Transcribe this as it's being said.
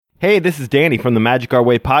Hey, this is Danny from the Magic Our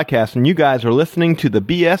Way podcast, and you guys are listening to the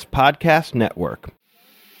BS Podcast Network.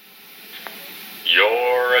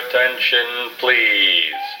 Your attention,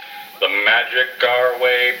 please. The Magic Our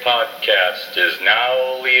Way podcast is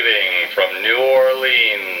now leaving from New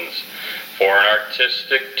Orleans for an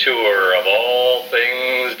artistic tour of all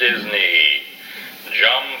things Disney.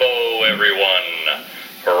 Jumbo, everyone.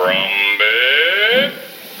 Harambe.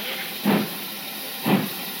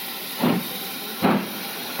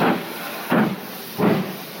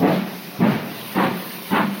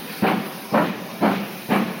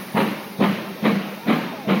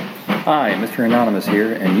 Hi, Mr. Anonymous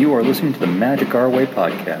here, and you are listening to the Magic Our Way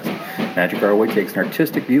podcast. Magic Our Way takes an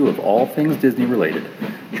artistic view of all things Disney related.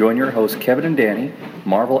 Join your hosts Kevin and Danny,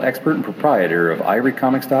 Marvel expert and proprietor of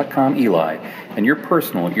ivorycomics.com, Eli, and your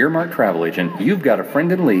personal earmarked travel agent. You've got a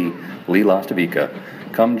friend in Lee Lastavica.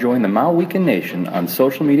 Come join the Maui-Weekend Nation on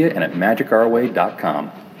social media and at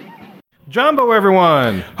magicourway.com. Jumbo,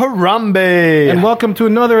 everyone! Harambe! And welcome to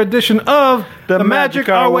another edition of the Magic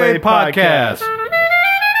Our Way podcast.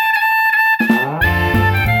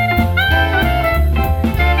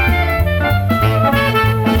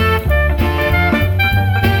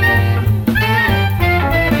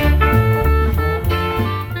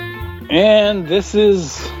 And this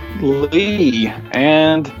is Lee,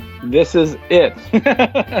 and this is it.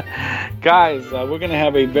 Guys, we're going to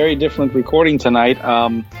have a very different recording tonight.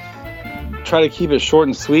 Try to keep it short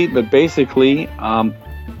and sweet, but basically,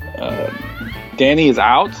 Danny is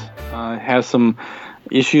out, has some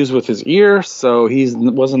issues with his ear, so he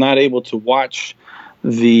was not able to watch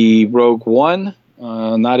the Rogue One,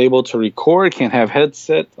 not able to record, can't have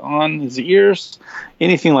headset on his ears,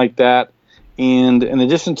 anything like that. And in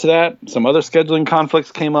addition to that, some other scheduling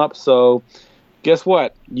conflicts came up. So guess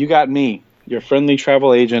what? You got me, your friendly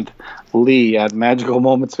travel agent, Lee, at Magical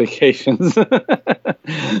Moments Vacations.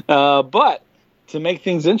 But to make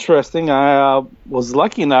things interesting, I was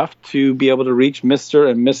lucky enough to be able to reach Mr.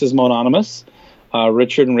 and Mrs. Mononymous,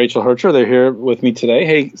 Richard and Rachel Hercher. They're here with me today.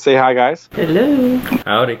 Hey, say hi, guys. Hello.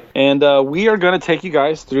 Howdy. And we are going to take you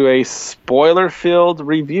guys through a spoiler-filled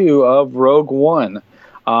review of Rogue One.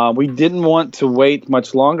 We didn't want to wait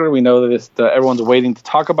much longer. We know that everyone's waiting to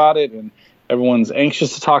talk about it, and everyone's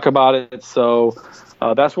anxious to talk about it. So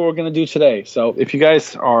that's what we're going to do today. So if you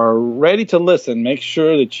guys are ready to listen, make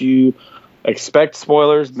sure that you expect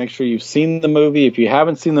spoilers. Make sure you've seen the movie. If you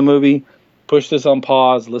haven't seen the movie, push this on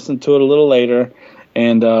pause, listen to it a little later,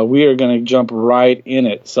 and we are going to jump right in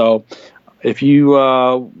it. So if you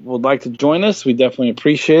would like to join us, we definitely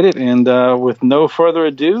appreciate it. And with no further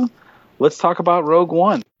ado, let's talk about Rogue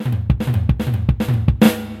One.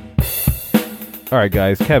 All right,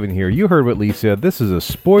 guys, Kevin here. You heard what Lee said. This is a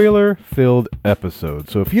spoiler-filled episode.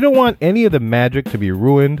 So if you don't want any of the magic to be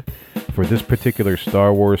ruined for this particular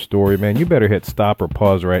Star Wars story, man, you better hit stop or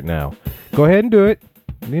pause right now. Go ahead and do it.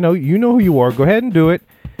 You know who you are. Go ahead and do it.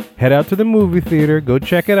 Head out to the movie theater. Go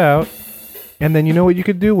check it out. And then you know what you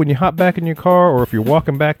could do when you hop back in your car, or if you're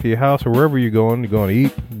walking back to your house or wherever you're going to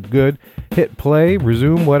eat good, hit play,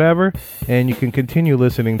 resume, whatever, and you can continue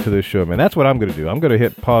listening to this show, man. That's what I'm going to do. I'm going to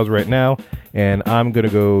hit pause right now, and I'm going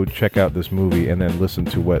to go check out this movie and then listen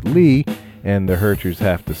to what Lee and the Herchers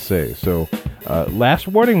have to say. So, last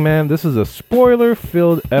warning, man, this is a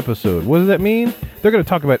spoiler-filled episode. What does that mean? They're going to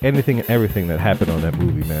talk about anything and everything that happened on that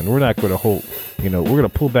movie, man. We're not going to we're going to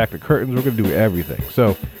pull back the curtains. We're going to do everything.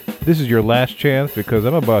 So, this is your last chance because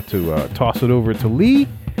I'm about to toss it over to Lee,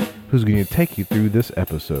 who's going to take you through this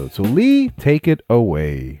episode. So, Lee, take it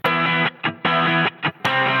away.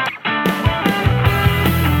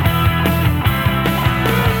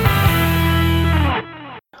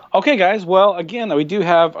 Okay, guys. Well, again, we do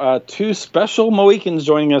have two special Mohicans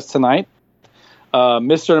joining us tonight.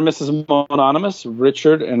 Mr. and Mrs. Mononymous,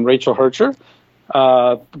 Richard and Rachel Hercher.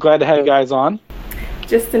 Glad to have you guys on.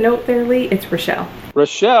 Just a note there, Lee, it's Rochelle.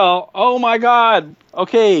 Rochelle, oh my God.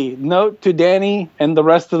 Okay, note to Danny and the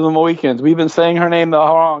rest of the Mohicans. We've been saying her name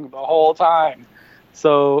wrong the whole time.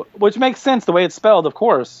 So, which makes sense the way it's spelled, of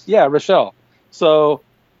course. Yeah, Rochelle. So,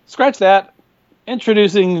 scratch that.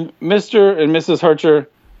 Introducing Mr. and Mrs. Hercher,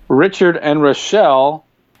 Richard and Rochelle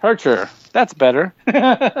Hercher. That's better.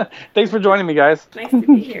 Thanks for joining me, guys. Nice to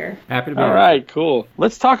be here. Happy to be here. All right, cool.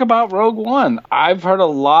 Let's talk about Rogue One. I've heard a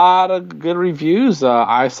lot of good reviews.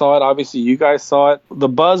 I saw it. Obviously, you guys saw it. The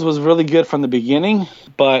buzz was really good from the beginning.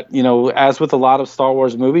 But, as with a lot of Star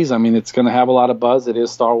Wars movies, I mean, it's going to have a lot of buzz. It is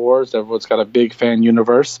Star Wars. Everyone's got a big fan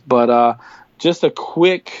universe. But just a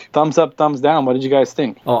quick thumbs up, thumbs down. What did you guys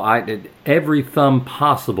think? Oh, I did every thumb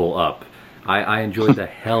possible up. I enjoyed the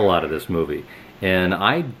hell out of this movie. And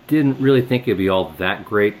I didn't really think it'd be all that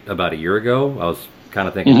great about a year ago. I was kind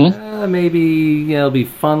of thinking maybe it'll be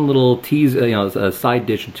fun little tease, a side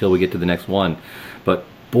dish until we get to the next one. But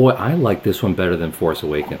boy, I like this one better than Force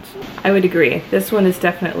Awakens. I would agree. This one is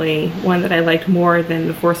definitely one that I liked more than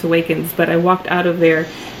The Force Awakens, but I walked out of there,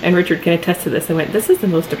 and Richard can attest to this, I went, this is the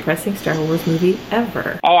most depressing Star Wars movie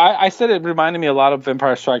ever. Oh, I said it reminded me a lot of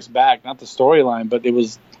Empire Strikes Back, not the storyline, but it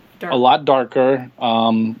was a lot darker.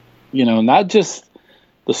 Not just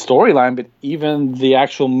the storyline, but even the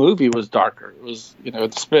actual movie was darker. It was,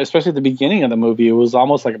 especially at the beginning of the movie, it was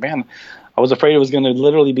almost like, man, I was afraid it was going to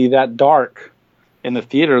literally be that dark in the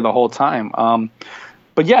theater the whole time.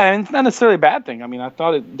 But yeah, and it's not necessarily a bad thing. I mean, I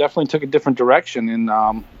thought it definitely took a different direction.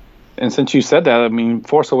 And since you said that, I mean,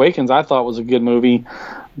 Force Awakens I thought was a good movie,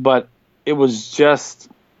 but it was just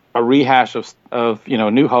a rehash of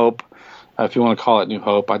New Hope, if you want to call it New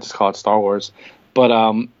Hope. I just call it Star Wars. But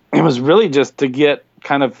it was really just to get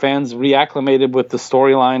kind of fans reacclimated with the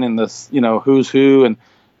storyline and this, who's who, and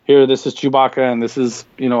here this is Chewbacca and this is,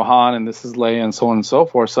 Han and this is Leia and so on and so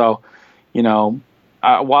forth. So,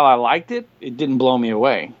 while I liked it, it didn't blow me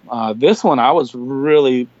away. This one, I was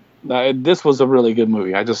really, this was a really good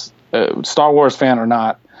movie. I just, Star Wars fan or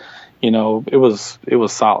not, it was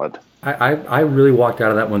solid. I really walked out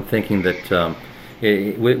of that one thinking that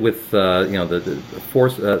with the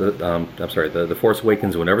Force, the Force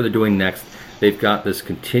Awakens, whatever they're doing next, they've got this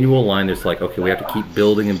continual line. There's like, okay, we have to keep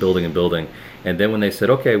building and building and building. And then when they said,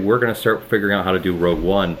 okay, we're going to start figuring out how to do Rogue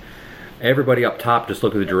One, everybody up top just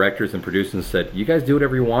looked at the directors and producers and said, you guys do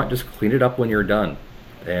whatever you want, just clean it up when you're done.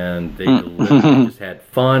 And they just had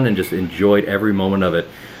fun and just enjoyed every moment of it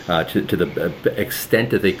to the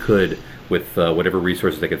extent that they could with whatever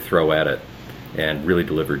resources they could throw at it, and really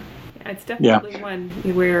delivered. Yeah, it's definitely one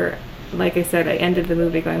where, like I said, I ended the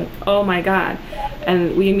movie going, oh my God.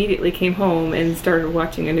 And we immediately came home and started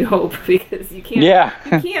watching A New Hope, because you can't,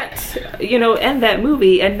 end that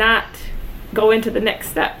movie and not go into the next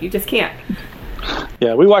step. You just can't.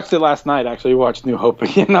 Yeah, we watched it last night. Actually, we watched New Hope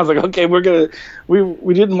again. I was like, okay,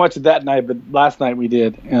 we didn't watch it that night, but last night we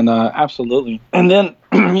did, and absolutely. And then,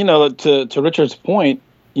 to Richard's point,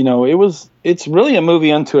 it's really a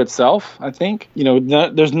movie unto itself. I think,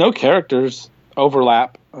 there's no characters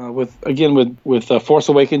overlap with Force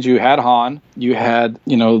Awakens. You had Han, you had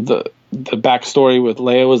the backstory with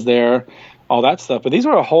Leia was there, all that stuff. But these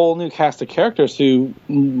are a whole new cast of characters who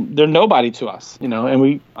they're nobody to us, and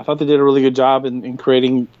I thought they did a really good job in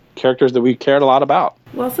creating characters that we cared a lot about.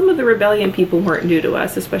 Well, some of the Rebellion people weren't new to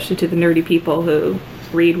us, especially to the nerdy people who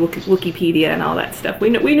read Wikipedia and all that stuff. We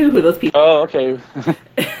knew who those people were. Oh, okay.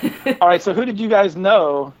 All right, so who did you guys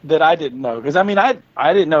know that I didn't know? Because, I mean, I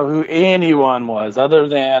didn't know who anyone was other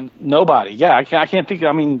than nobody. Yeah, I can't think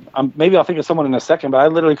of, maybe I'll think of someone in a second, but I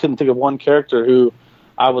literally couldn't think of one character who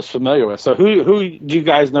I was familiar with. So who do you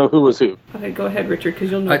guys know who was who? Okay, go ahead, Richard,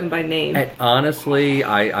 because you'll know them by name. Honestly,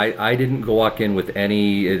 I didn't go walk in with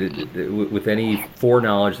any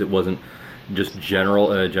foreknowledge that wasn't just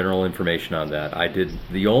general information on that. I did.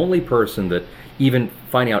 The only person that, even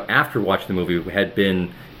finding out after watching the movie, had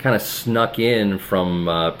been kind of snuck in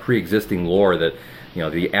from pre-existing lore that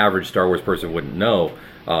the average Star Wars person wouldn't know.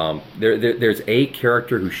 There's a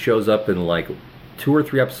character who shows up in like 2 or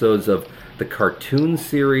 3 episodes of the cartoon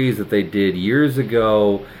series that they did years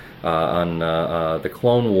ago on the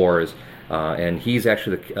Clone Wars, and he's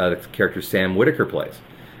actually the character Sam Whitaker plays.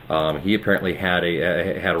 He apparently had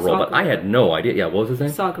a role, but I had no idea. Yeah, what was his name?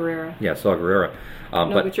 Saw Gerrera. Yeah, Saw Gerrera.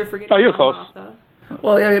 But you're forgetting. Oh, you're close. Martha.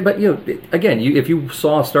 Well, yeah, but again, if you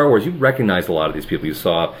saw Star Wars, you recognized a lot of these people. You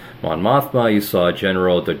saw Mon Mothma, you saw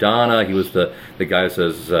General Dodonna. He was the guy who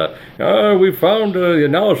says, "We found the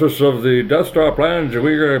analysis of the Death Star plans, and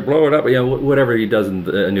we're going to blow it up." Whatever he does in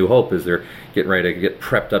A New Hope is they're getting ready to get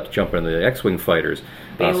prepped up to jump into the X-wing fighters.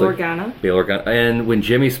 Bail Organa. And when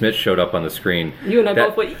Jimmy Smith showed up on the screen, you and I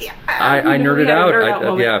both went, yeah. I nerded out.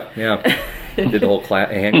 Yeah. Did the whole hand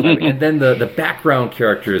clapping. And then the background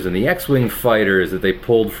characters and the X-wing fighters that they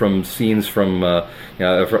pulled from scenes from A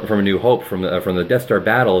New Hope, from the Death Star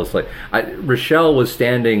battle. It's like Rochelle was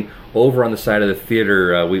standing over on the side of the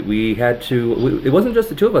theater. We had to. It wasn't just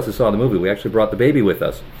the two of us that saw the movie. We actually brought the baby with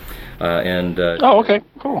us. Oh, okay,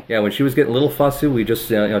 cool. Yeah, when she was getting a little fussy, we just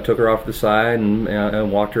took her off to the side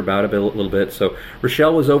and walked her about a little bit. So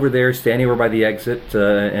Rochelle was over there, standing over by the exit,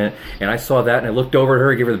 and I saw that, and I looked over at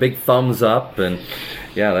her, gave her the big thumbs up, and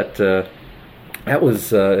yeah, that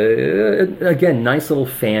was again, nice little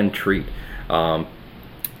fan treat. But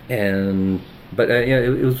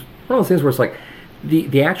it was one of those things where it's like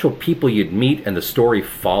the actual people you'd meet and the story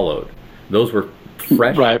followed. Those were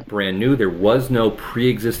fresh, right, brand new. There was no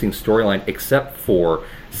pre-existing storyline except for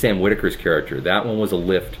Sam Whitaker's character. That one was a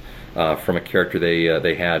lift from a character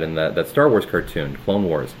they had in that Star Wars cartoon, Clone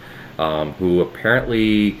Wars, who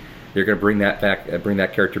apparently they're going to bring that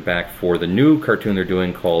character back for the new cartoon they're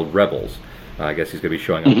doing called Rebels. I guess he's going to be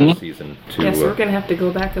showing up this season too. Yeah, so we're going to have to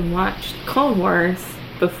go back and watch Clone Wars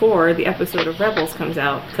before the episode of Rebels comes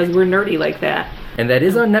out, because we're nerdy like that. And that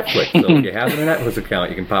is on Netflix, so if you have a Netflix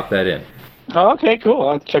account, you can pop that in. Oh, okay, cool.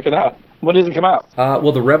 I'll check it out. When does it come out?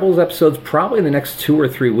 Well, the Rebels episode's probably in the next 2 or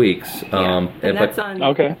 3 weeks. And that's on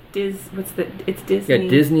it's Disney. Yeah,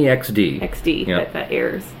 Disney XD. XD that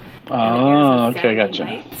airs. Oh, okay,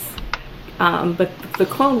 gotcha. But the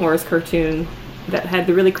Clone Wars cartoon that had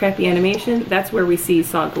the really crappy animation, that's where we see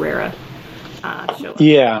Saw Gerrera show up.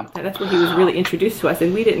 Yeah. And that's where he was really introduced to us,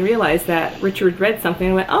 and we didn't realize that Richard read something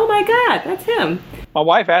and went, oh my God, that's him. My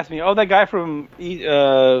wife asked me, that guy from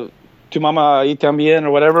Tu Mama y Tambien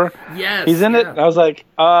or whatever? Yes. He's in it? And I was like,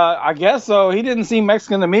 I guess so. He didn't seem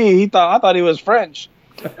Mexican to me. I thought he was French.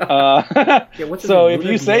 So if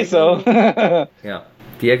you say so. Yeah.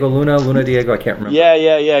 Diego Luna Diego, I can't remember.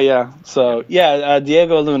 Yeah. So,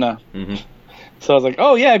 Diego Luna. Mm-hmm. So I was like,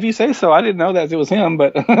 oh, yeah, if you say so. I didn't know that it was him.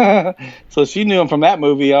 But so she knew him from that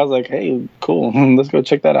movie. I was like, hey, cool. Let's go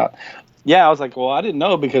check that out. Yeah, I was like, well, I didn't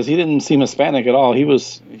know because he didn't seem Hispanic at all.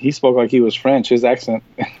 He spoke like he was French, his accent.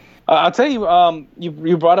 I'll tell you,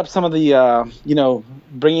 you brought up some of the,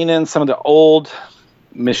 bringing in some of the old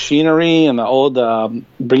machinery and the old,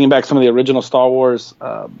 bringing back some of the original Star Wars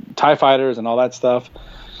TIE fighters and all that stuff.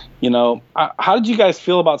 How did you guys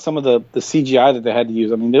feel about some of the CGI that they had to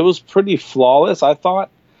use? I mean, it was pretty flawless, I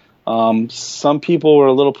thought. Some people were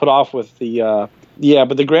a little put off with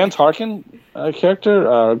but the Grand Tarkin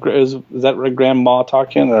character, is that Grand Moff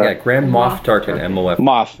Tarkin? Or? Yeah, Grand Moff Tarkin, M-O-F.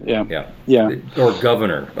 Moff, yeah. Or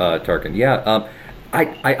Governor Tarkin, yeah.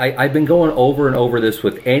 I've been going over and over this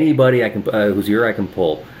with anybody whose ear I can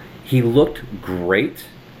pull. He looked great.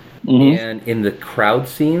 Mm-hmm. And in the crowd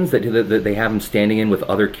scenes that they have him standing in with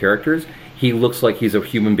other characters, he looks like he's a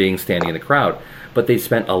human being standing in the crowd. But they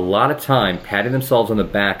spent a lot of time patting themselves on the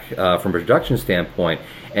back from a production standpoint,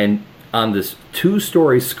 and on this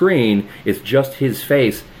 2-story screen, it's just his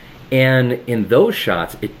face, and in those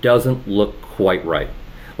shots, it doesn't look quite right.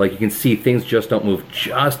 Like, you can see things just don't move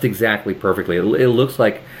just exactly perfectly. It looks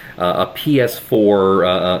like a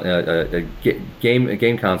PS4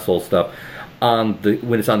 game console stuff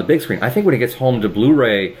when it's on the big screen. I think when it gets home to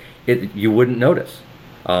Blu-ray, you wouldn't notice.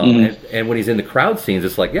 And when he's in the crowd scenes,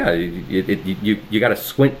 it's like, you got to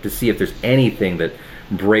squint to see if there's anything that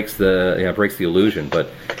breaks the illusion. But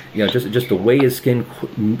just the way his skin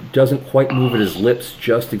doesn't quite move at his lips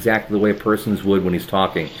just exactly the way a person's would when he's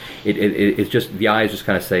talking. It's just the eyes just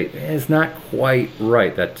kind of say it's not quite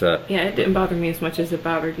right. That it didn't bother me as much as it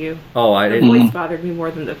bothered you. The voice bothered me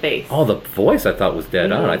more than the face. Oh, the voice I thought was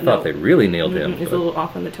dead on. I thought they really nailed him. It's a little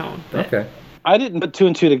off on the tone. But. Okay. I didn't put 2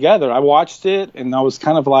 and 2 together. I watched it, and I was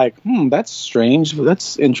kind of like, that's strange.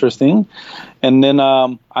 That's interesting. And then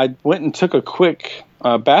I went and took a quick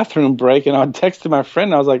bathroom break, and I texted my friend.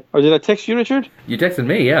 And I was like, did I text you, Richard? You texted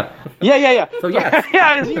me, yeah. Yeah. So, yeah.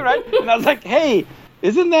 Yeah, you're right. And I was like, hey,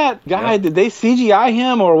 isn't that guy, did they CGI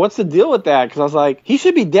him, or what's the deal with that? Because I was like, he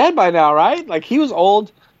should be dead by now, right? Like, he was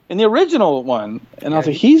old in the original one. And I was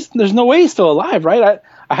like, there's no way he's still alive, right?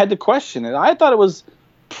 I had to question it. I thought it was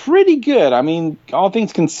pretty good. I mean, all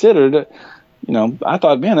things considered, I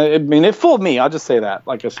thought, it fooled me. I'll just say that.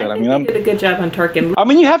 Like I said, I they did a good job on Tarkin. I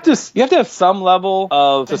mean, you have to have some level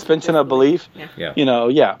of suspension of belief.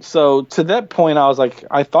 Yeah. So to that point, I was like,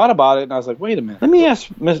 I thought about it, and I was like, wait a minute. Let me ask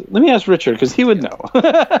Richard, because he would know.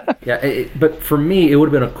 But for me, it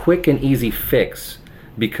would have been a quick and easy fix,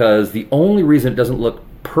 because the only reason it doesn't look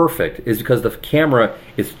perfect is because the camera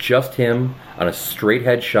is just him on a straight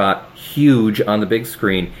head shot, huge on the big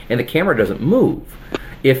screen, and the camera doesn't move.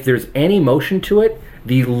 If there's any motion to it,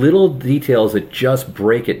 the little details that just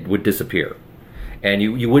break it would disappear, and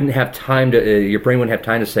you wouldn't have time to your brain wouldn't have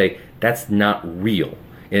time to say that's not real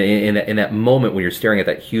in that moment when you're staring at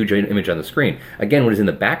that huge image on the screen. Again, when it's in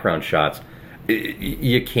the background shots,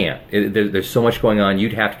 you can't. There's so much going on.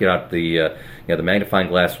 You'd have to get out the magnifying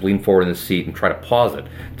glass, lean forward in the seat, and try to pause it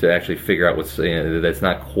to actually figure out what's that's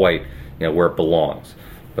not quite where it belongs.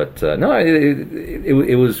 But no,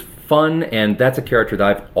 it was fun, and that's a character that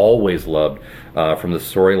I've always loved from the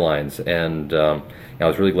storylines, and I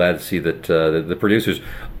was really glad to see that the producers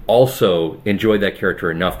also enjoyed that character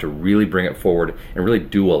enough to really bring it forward and really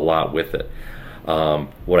do a lot with it.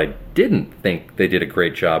 What I didn't think they did a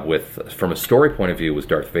great job with, from a story point of view, was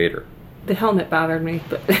Darth Vader. The helmet bothered me,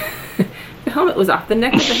 but the helmet was off. The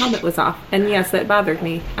neck of the helmet was off, and yes, that bothered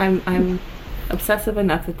me. I'm obsessive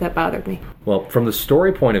enough that bothered me. Well, from the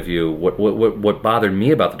story point of view, what bothered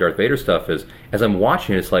me about the Darth Vader stuff is, as I'm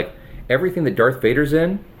watching it, it's like everything that Darth Vader's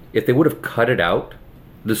in, if they would have cut it out,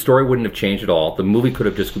 the story wouldn't have changed at all. The movie could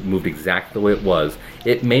have just moved exactly the way it was.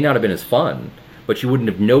 It may not have been as fun, but you wouldn't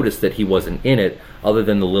have noticed that he wasn't in it, other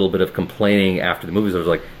than the little bit of complaining after the movies. I was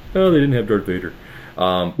like, oh, they didn't have Darth Vader.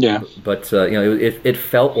 But it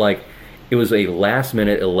felt like it was a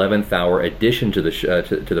last-minute, 11th-hour addition to the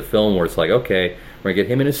to the film, where it's like, okay, we're gonna get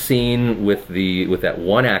him in a scene with that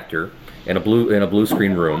one actor in a blue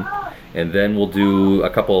screen room, and then we'll do a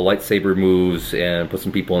couple of lightsaber moves and put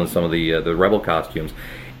some people in some of the rebel costumes,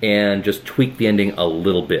 and just tweak the ending a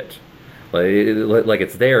little bit, like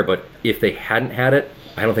it's there. But if they hadn't had it,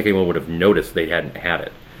 I don't think anyone would have noticed they hadn't had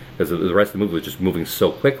it, because the rest of the movie was just moving so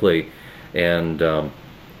quickly, and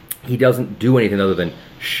he doesn't do anything other than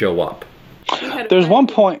show up. There's one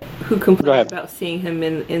point who complained about seeing him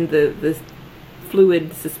in the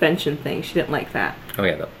fluid suspension thing. She didn't like that. Oh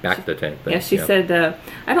yeah, the back of the tank thing. Yeah, she said,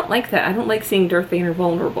 I don't like that. I don't like seeing Darth Vader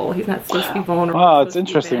vulnerable. He's not supposed to be vulnerable. Oh, it's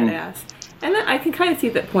interesting. And then I can kind of see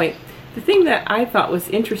that point. The thing that I thought was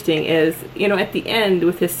interesting is, at the end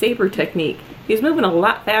with his saber technique, he's moving a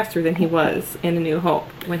lot faster than he was in A New Hope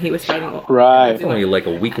when he was fighting. Right. It's only like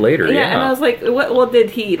a week later. Yeah, and I was like, well, did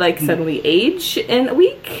he suddenly age in a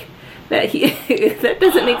week? That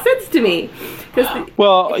doesn't make sense to me.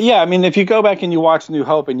 Well, yeah, I mean, if you go back and you watch New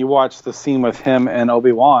Hope and you watch the scene with him and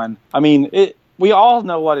Obi-Wan, I mean, we all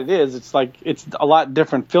know what it is. It's like, it's a lot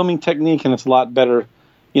different filming technique, and it's a lot better.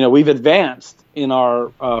 We've advanced in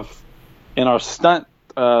our stunt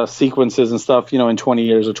sequences and stuff, in 20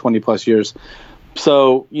 years or 20 plus years.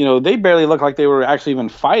 So, they barely look like they were actually even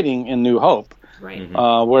fighting in New Hope. Right.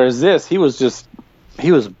 Whereas this, he was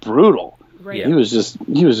brutal. Right. Yeah.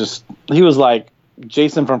 He was like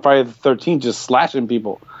Jason from Friday the 13th, just slashing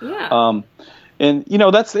people. Yeah. And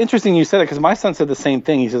that's interesting you said it, because my son said the same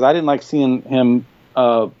thing. He says, I didn't like seeing him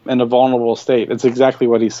in a vulnerable state. It's exactly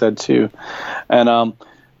what he said too. And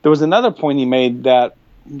there was another point he made, that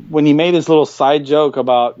when he made his little side joke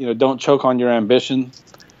about, don't choke on your ambition.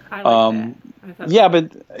 I like that. Yeah,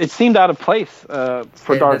 but it seemed out of place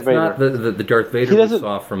for Darth Vader. Not the Darth Vader we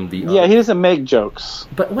saw from the... Yeah, he doesn't make jokes.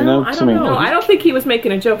 But, I don't know. I don't think he was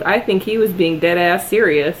making a joke. I think he was being dead-ass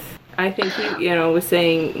serious. I think he, was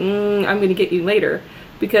saying, I'm going to get you later.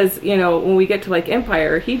 Because, when we get to,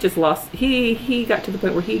 Empire, he just lost... He got to the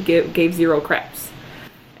point where he gave zero craps.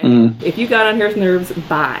 And if you got on his nerves,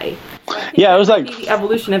 bye. Yeah, it was like... the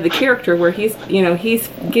evolution of the character, where he's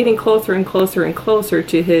getting closer and closer and closer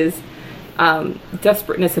to his...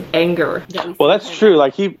 desperateness of anger. Well, that's true.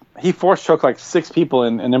 Like he force choked like 6 people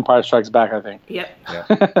in Empire Strikes Back, I think. Yep.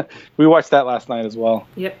 Yeah. We watched that last night as well.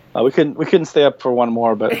 Yep. We couldn't stay up for one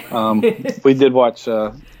more, but we did watch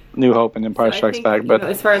New Hope and Empire Strikes Back. But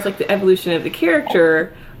as far as the evolution of the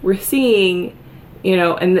character, we're seeing,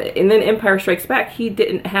 and then Empire Strikes Back, he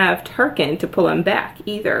didn't have Tarkin to pull him back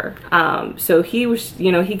either. So he was,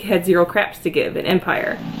 he had zero craps to give in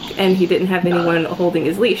Empire, and he didn't have anyone holding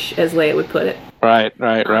his leash, as Leia would put it. Right.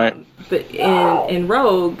 But in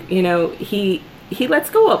Rogue, he lets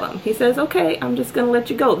go of him. He says, "Okay, I'm just going to let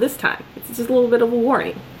you go this time. It's just a little bit of a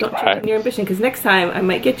warning. Don't choke on your ambition, because next time I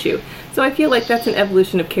might get you." So I feel like that's an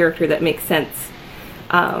evolution of character that makes sense.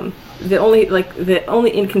 The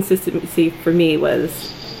only inconsistency for me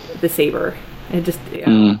was the saber. It just,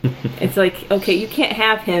 it's like, okay, you can't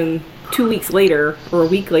have him 2 weeks later or a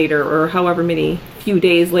week later or however many few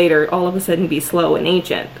days later all of a sudden be slow and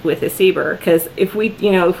ancient with his saber. Because if we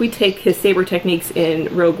take his saber techniques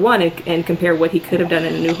in Rogue One and compare what he could have done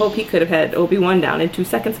in A New Hope, he could have had Obi-Wan down in 2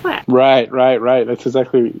 seconds flat. Right. That's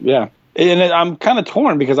exactly, yeah. And I'm kind of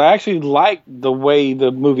torn, because I actually liked the way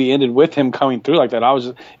the movie ended with him coming through like that.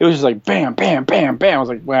 It was just like bam, bam, bam, bam. I was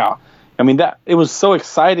like, wow. I mean, it was so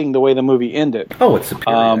exciting the way the movie ended. Oh, it's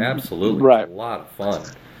superior, absolutely. Right. It's a lot of fun.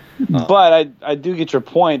 But I do get your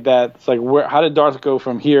point that it's like, how did Darth go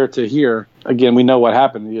from here to here? Again, we know what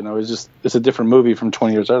happened. It's a different movie from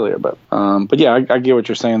 20 years earlier. But yeah, I get what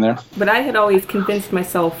you're saying there. But I had always convinced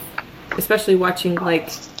myself, especially watching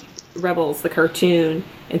Rebels, the cartoon,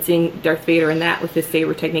 and seeing Darth Vader in that with his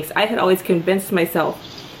saber techniques, I had always convinced myself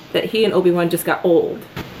that he and Obi-Wan just got old,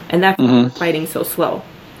 and that's why they were fighting so slow.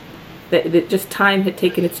 That just time had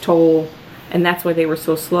taken its toll, and that's why they were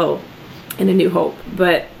so slow in A New Hope.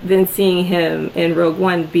 But then seeing him in Rogue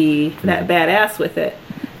One be that badass with it,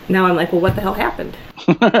 now I'm like, well, what the hell happened?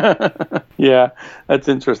 Yeah, that's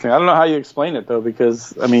interesting. I don't know how you explain it, though,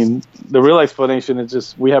 because, I mean, the real explanation is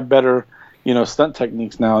just we have better stunt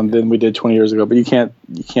techniques now than we did 20 years ago. But you can't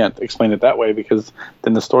explain it that way because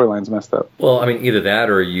then the storyline's messed up. Well, I mean, either that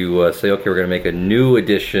or you say, okay, we're going to make a new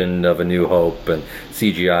edition of A New Hope and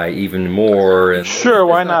CGI even more. And sure,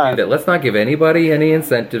 why not? Let's not give anybody any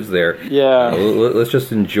incentives there. Yeah. Let's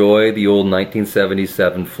just enjoy the old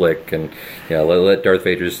 1977 flick and let Darth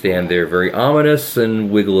Vader stand there very ominous and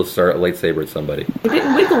wiggle a lightsaber at somebody. It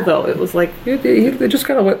didn't wiggle, though. It was like... They just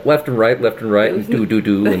kind of went left and right, and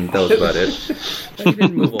do, and that was about it. He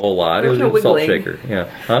didn't move a whole lot. It was a salt shaker. Yeah.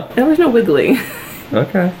 Huh? There was no wiggling.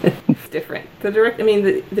 Okay. It's different.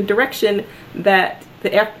 The direction that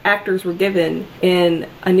the actors were given in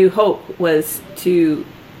A New Hope was to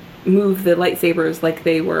move the lightsabers like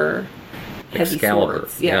they were heavy Excalibur.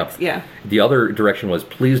 swords. Yeah. The other direction was,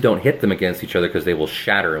 please don't hit them against each other because they will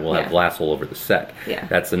shatter and we'll have glass all over the set. Yeah.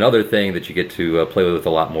 That's another thing that you get to play with a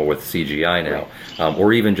lot more with CGI now. Right.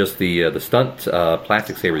 Or even just the stunt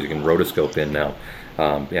plastic sabers you can rotoscope in now.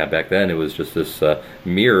 Back then it was just this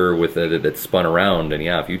mirror with that spun around, and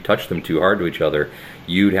if you touched them too hard to each other,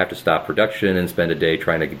 you'd have to stop production and spend a day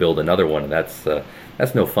trying to build another one. And that's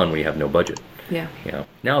no fun when you have no budget. Yeah.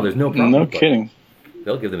 Now there's no problem. No kidding.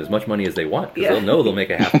 They'll give them as much money as they want because they'll know they'll make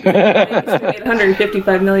a half.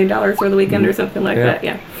 $155 million for the weekend or something like that.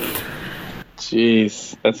 Yeah.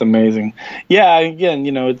 Jeez, that's amazing. Yeah, again,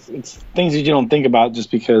 it's things that you don't think about just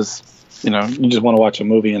because you just want to watch a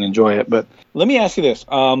movie and enjoy it. But let me ask you this: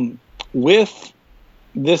 with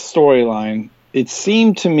this storyline, it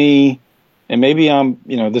seemed to me, and maybe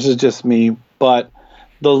this is just me, but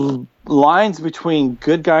the lines between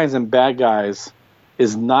good guys and bad guys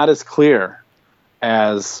is not as clear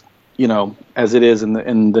as it is in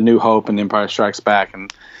the New Hope and Empire Strikes Back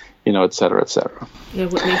and et cetera, et cetera. Yeah,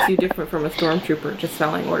 what makes you different from a stormtrooper just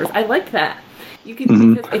following orders? I like that. You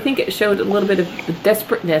can. I think it showed a little bit of the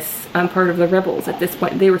desperateness on part of the rebels at this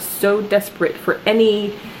point. They were so desperate for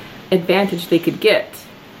any advantage they could get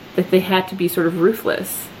that they had to be sort of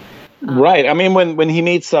ruthless. Right. I mean, when he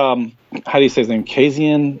meets how do you say his name?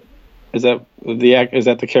 Kasian? Is that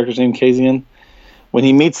the character's name? Kasian? When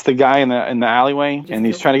he meets the guy in the alleyway and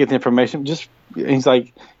he's trying to get the information, he's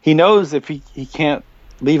like, he knows if he can't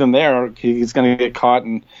leave him there, he's going to get caught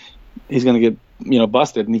and he's going to get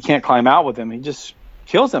busted, and he can't climb out with him. He just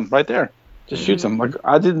kills him right there, just shoots him. Like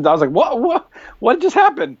I was like, what just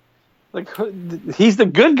happened? Like he's the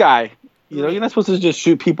good guy. You're not supposed to just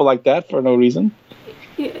shoot people like that for no reason.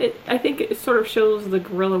 Yeah, I think it sort of shows the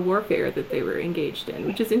guerrilla warfare that they were engaged in,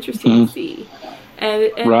 which is interesting to see.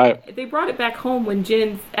 And right. They brought it back home when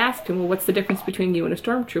Jin asked him, well, what's the difference between you and a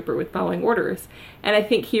stormtrooper with following orders? And I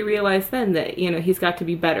think he realized then that, he's got to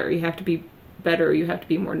be better. You have to be better. You have to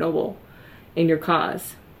be more noble in your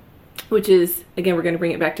cause. Which is, again, we're going to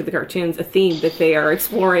bring it back to the cartoons, a theme that they are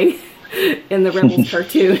exploring in the Rebels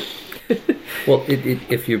cartoon. Well,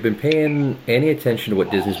 if you've been paying any attention to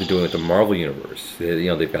what Disney's been doing with the Marvel Universe,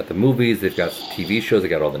 they've got the movies, they've got TV shows,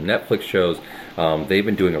 they've got all the Netflix shows. They've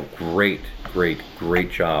been doing a great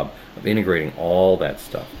job of integrating all that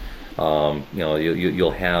stuff.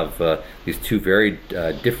 You'll have these two very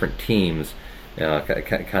different teams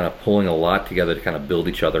kind of pulling a lot together to kind of build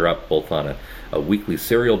each other up, both on a weekly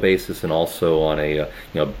serial basis and also on a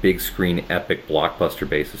big screen epic blockbuster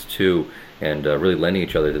basis too, and really lending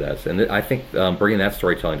each other to that. And I think bringing that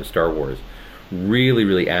storytelling to Star Wars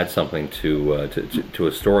really adds something to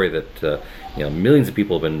a story that millions of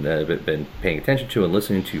people have been paying attention to and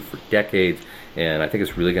listening to for decades. And I think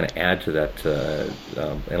it's really going to add to that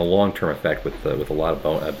in a long-term effect with a lot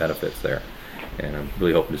of benefits there. And I'm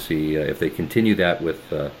really hoping to see if they continue that with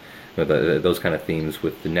those kind of themes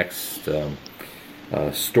with the next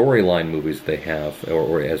storyline movies they have,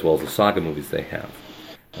 or as well as the saga movies they have.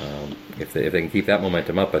 If they can keep that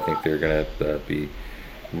momentum up, I think they're going to be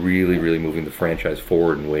really moving the franchise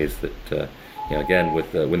forward in ways that, again,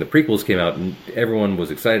 with when the prequels came out, everyone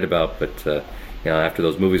was excited about, but after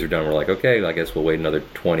those movies are done, we're like, okay, I guess we'll wait another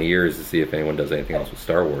 20 years to see if anyone does anything else with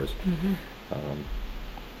Star Wars.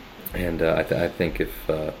 I think if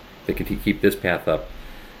they can keep this path up,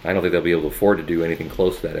 I don't think they'll be able to afford to do anything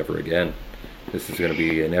close to that ever again. This is going to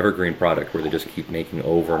be an evergreen product where they just keep making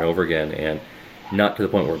over and over again, and not to the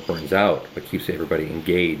point where it burns out, but keeps everybody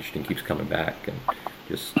engaged and keeps coming back, and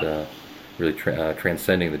just really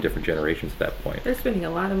transcending the different generations at that point. They're spending a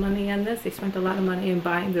lot of money on this. They spent a lot of money on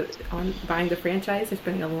buying the franchise. They're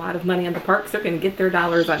spending a lot of money on the parks. They're going to get their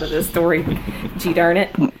dollars out of this story. Gee darn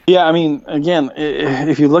it. Yeah, I mean, again,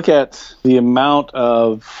 if you look at the amount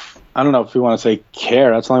of, I don't know if you want to say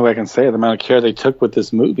care, that's the only way I can say it, the amount of care they took with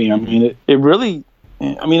this movie. I mean, it really,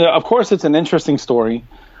 of course it's an interesting story.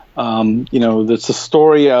 It's a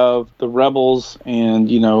story of the rebels,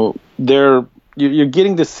 and you're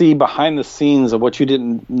getting to see behind the scenes of what you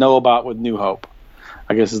didn't know about with New Hope,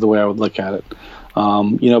 I guess is the way I would look at it.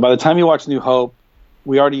 By the time you watch New Hope,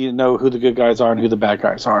 we already know who the good guys are and who the bad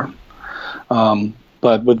guys are.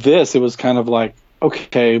 But with this, it was kind of like,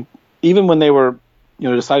 okay, even when they were,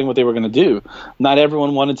 deciding what they were going to do, not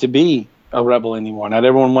everyone wanted to be a rebel anymore. Not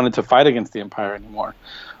everyone wanted to fight against the Empire anymore.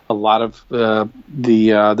 A lot of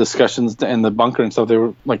the discussions in the bunker and stuff, they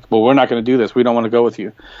were like, well, we're not going to do this. We don't want to go with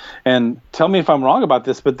you. And tell me if I'm wrong about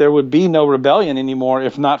this, but there would be no rebellion anymore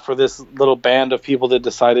if not for this little band of people that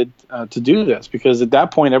decided to do this. Because at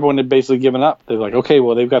that point, everyone had basically given up. They're like, okay,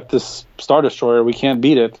 well, they've got this Star Destroyer. We can't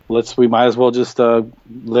beat it. We might as well just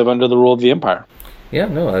live under the rule of the Empire. Yeah,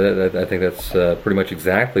 no, I think that's pretty much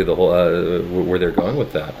exactly the whole where they're going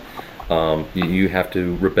with that. You have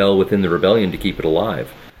to rebel within the rebellion to keep it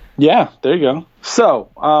alive. Yeah, there you go.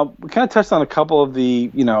 So we kind of touched on a couple of the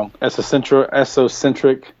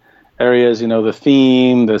esocentric areas, the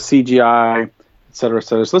theme, the CGI, et cetera, et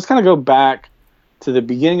cetera. So let's kind of go back to the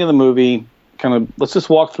beginning of the movie. Let's just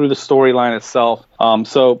walk through the storyline itself.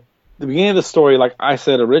 So the beginning of the story, like I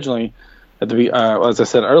said originally, as I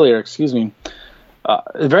said earlier, excuse me,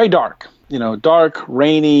 it's very dark. Dark,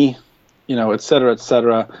 rainy, et cetera, et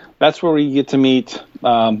cetera. That's where we get to meet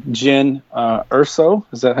Jyn Erso.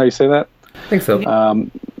 Is that how you say that? I think so.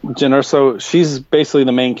 Jyn Erso, she's basically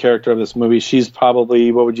the main character of this movie. She's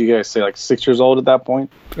probably, what would you guys say, like 6 years old at that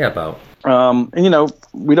point? Yeah, about. And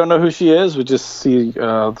we don't know who she is. We just see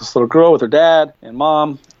this little girl with her dad and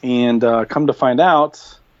mom. And come to find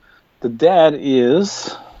out, the dad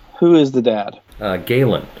is... Who is the dad?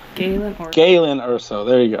 Galen. Galen Erso. Galen Erso.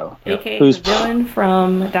 There you go. A.K.A. the villain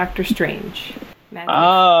from Doctor Strange. That's what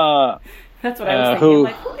I was thinking. I'm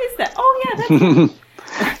like, who is that? Oh, yeah, that's him.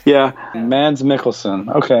 Yeah, Mads Mikkelsen.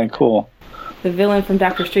 Okay, cool. The villain from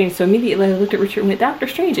Doctor Strange. So immediately I looked at Richard and went, Doctor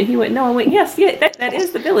Strange? And he went, no. I went, yes, that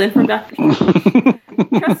is the villain from Doctor Strange.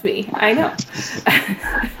 Trust me, I know.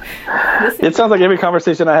 It sounds like every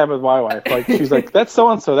conversation I have with my wife. Like, she's like, that's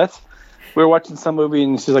so-and-so. We were watching some movie,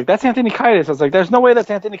 and she's like, that's Anthony Kiedis. I was like, there's no way that's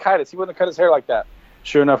Anthony Kiedis. He wouldn't have cut his hair like that.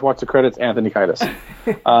 Sure enough, watch the credits, Anthony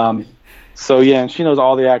Kiedis. So, yeah, and she knows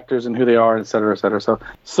all the actors and who they are, et cetera, et cetera.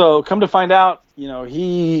 So come to find out,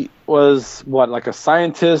 he was, like a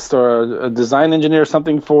scientist or a design engineer or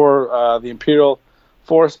something for the Imperial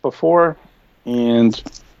Force before, and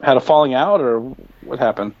had a falling out, or what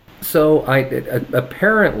happened? So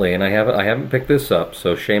apparently, and I haven't picked this up,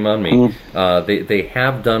 so shame on me. They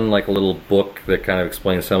have done like a little book that kind of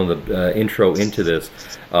explains some of the intro into this.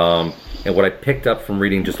 And what I picked up from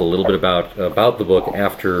reading just a little bit about the book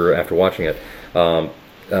after watching it,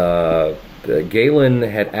 Galen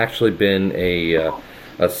had actually been a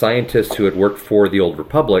scientist who had worked for the Old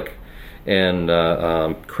Republic, and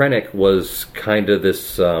Krennic was kind of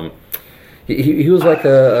this. He was like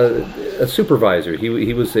a supervisor.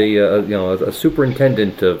 He was a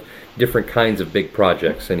superintendent of different kinds of big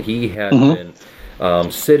projects, and he had been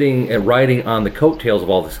sitting and riding on the coattails of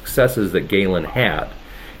all the successes that Galen had.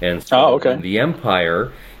 And so when the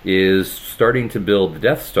Empire is starting to build the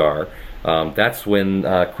Death Star, that's when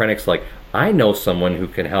Krennic's like, I know someone who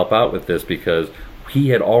can help out with this because he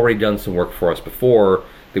had already done some work for us before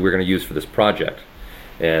that we're going to use for this project.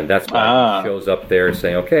 And that's why he shows up there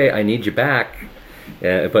saying, okay, I need you back.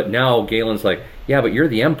 But now Galen's like, yeah, but you're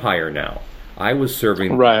the Empire now. I was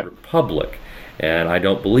serving the Republic, and I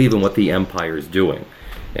don't believe in what the Empire is doing.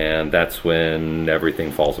 And that's when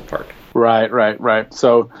everything falls apart. Right.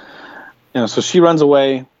 So, so she runs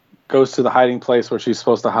away, goes to the hiding place where she's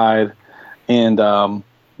supposed to hide, and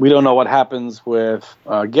we don't know what happens with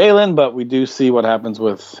Galen, but we do see what happens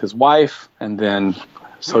with his wife, and then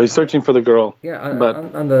so he's searching for the girl. Yeah, but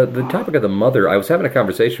on the topic of the mother, I was having a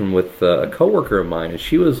conversation with a coworker of mine, and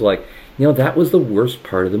she was like, that was the worst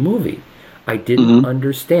part of the movie. I didn't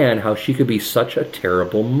understand how she could be such a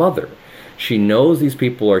terrible mother. She knows these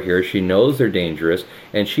people are here. She knows they're dangerous,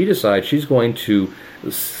 and she decides she's going to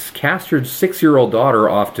cast her 6-year-old daughter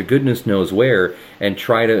off to goodness knows where, and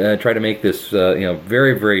try to make this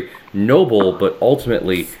very, very noble but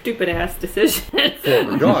ultimately stupid ass decision for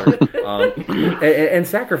her daughter, and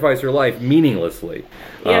sacrifice her life meaninglessly.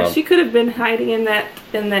 Yeah, she could have been hiding in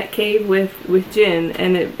that cave with Jyn,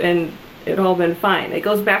 and it all been fine. It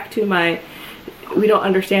goes back to my we don't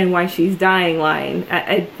understand why she's dying line.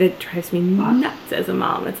 That drives me nuts as a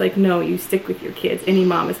mom. It's like, no, you stick with your kids. Any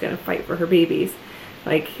mom is going to fight for her babies.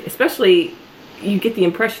 Like, especially, you get the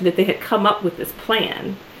impression that they had come up with this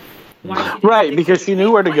plan Right, because she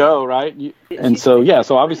knew where to go, right? And so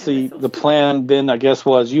obviously the plan then, I guess,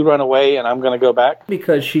 was you run away and I'm going to go back.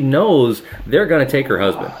 Because she knows they're going to take her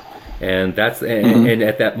husband. And that's and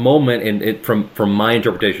at that moment, and from my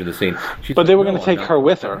interpretation of the scene, but they were going to take her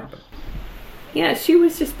with her. Yeah, she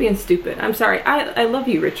was just being stupid. I'm sorry. I love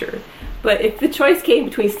you, Richard. But if the choice came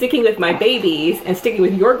between sticking with my babies and sticking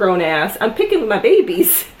with your grown ass, I'm picking with my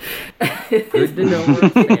babies. Good to know where I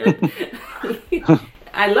stand.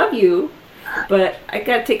 I love you, but I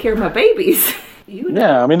got to take care of my babies.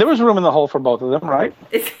 Yeah, I mean, there was room in the hole for both of them, right?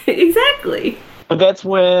 Exactly. But that's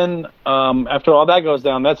when, after all that goes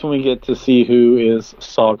down, that's when we get to see who is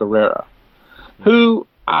Saw Gerrera, who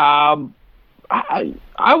I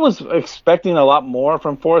was expecting a lot more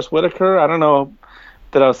from Forrest Whitaker. I don't know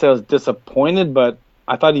that I would say I was disappointed, but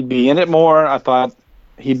I thought he'd be in it more. I thought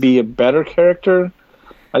he'd be a better character.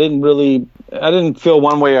 I didn't feel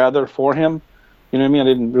one way or other for him. You know what I mean? I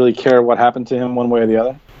didn't really care what happened to him one way or the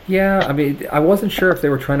other. Yeah, I mean, I wasn't sure if they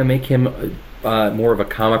were trying to make him more of a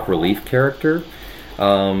comic relief character.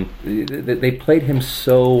 They played him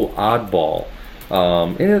so oddball.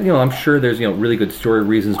 And I'm sure there's really good story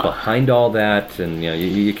reasons behind all that, and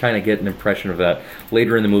you kind of get an impression of that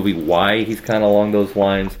later in the movie why he's kind of along those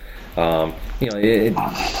lines. But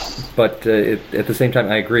at the same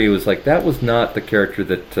time, I agree. It was like that was not the character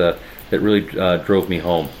that really drove me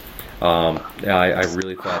home. I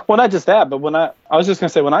really thought. Well, not just that, but when I was just gonna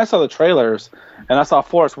say when I saw the trailers and I saw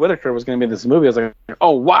Forrest Whitaker was gonna be in this movie, I was like,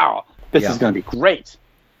 oh wow, this is gonna be great.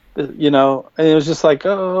 And it was just like,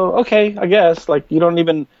 oh, okay, I guess. Like you don't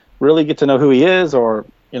even really get to know who he is, or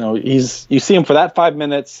you see him for that 5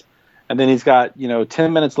 minutes, and then he's got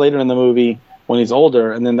 10 minutes later in the movie when he's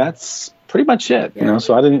older, and then that's pretty much it.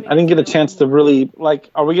 So I didn't get a chance to really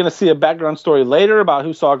are we going to see a background story later about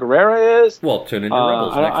who Saw Gerrera is? Well, tune into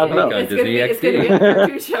Rebels next week on Disney XD. It's going to be a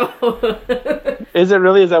cartoon show. Is it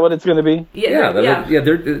really? Is that what it's going to be? Yeah.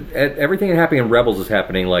 Everything that happened in Rebels is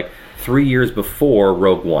happening like 3 years before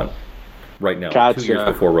Rogue One. Right now, gotcha. 2 years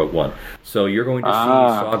before Rogue One. So you're going to see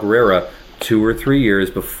Saw Gerrera 2 or 3 years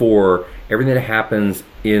before everything that happens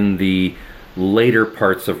in the later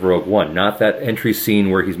parts of Rogue One. Not that entry scene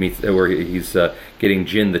where he's getting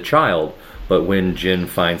Jyn the child, but when Jyn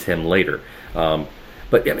finds him later.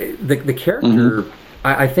 But the character,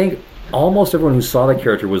 I think almost everyone who saw the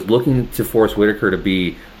character was looking to Forrest Whitaker to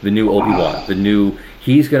be the new Obi-Wan,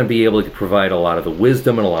 he's going to be able to provide a lot of the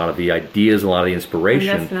wisdom and a lot of the ideas, and a lot of the inspiration.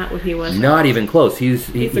 And that's not what he was. Not even close. He's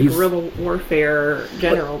a guerrilla warfare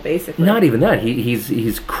general, basically. Not even that.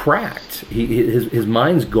 He's cracked. His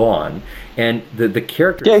mind's gone, and the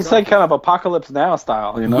character. Yeah, he's like kind of Apocalypse Now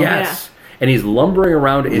style, Yes. Yeah. And he's lumbering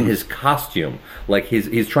around in his costume, like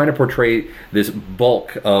he's trying to portray this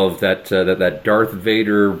bulk of that Darth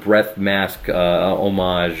Vader breath mask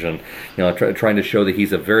homage, and trying to show that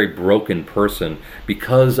he's a very broken person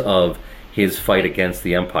because of his fight against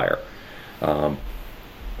the Empire. I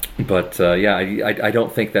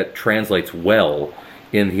don't think that translates well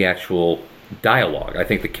in the actual dialogue. I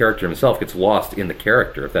think the character himself gets lost in the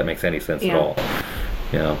character, if that makes any sense at all.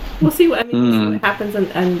 Yeah. We'll see what happens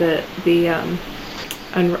on the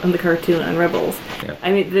cartoon on Rebels. Yeah.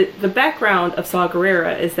 I mean, the background of Saw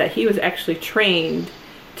Gerrera is that he was actually trained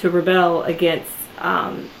to rebel against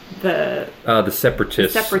the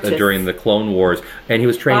Separatists during the Clone Wars, and he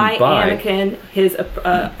was trained by Anakin, his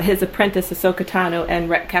apprentice Ahsoka Tano,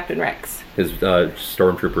 and Captain Rex, his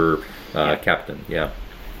stormtrooper captain. Yeah.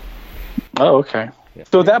 Oh, okay. Yeah.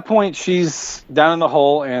 So at that point, she's down in the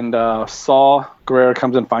hole, and Saw Gerrera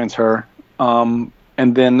comes and finds her. And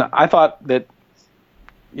then I thought that,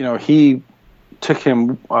 he took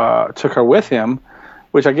her with him,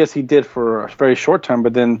 which I guess he did for a very short time.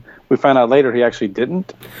 But then we find out later he actually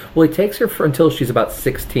didn't. Well, he takes her until she's about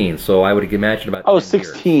 16. So I would imagine about 10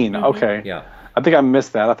 16. Years. Okay. Yeah. I think I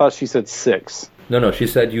missed that. I thought she said 6. No, she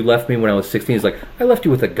said, you left me when I was 16. He's like, I left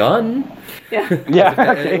you with a gun. Yeah.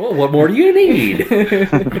 Yeah. Okay. Well, what more do you need?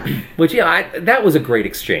 Which, that was a great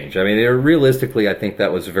exchange. I mean, realistically, I think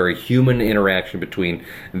that was a very human interaction between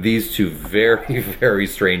these two very, very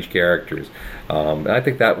strange characters. I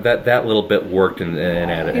think that little bit worked and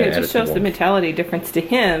added. It just shows the mentality difference to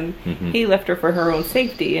him. Mm-hmm. He left her for her own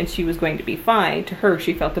safety, and she was going to be fine. To her,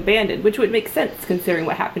 she felt abandoned, which would make sense considering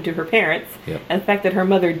what happened to her parents, and the fact that her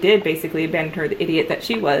mother did basically abandon her, the idiot that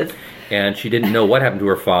she was. And she didn't know what happened to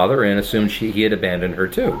her father, and assumed he had abandoned her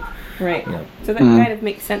too. Right. Yeah. So that kind of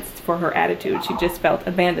makes sense for her attitude. She just felt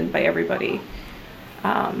abandoned by everybody,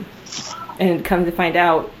 and come to find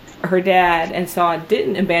out, her dad and Saw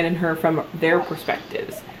didn't abandon her from their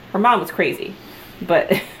perspectives. Her mom was crazy, but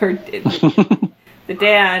the the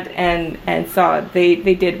dad and saw they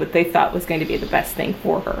did what they thought was going to be the best thing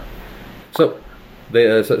for her. So,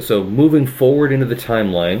 so moving forward into the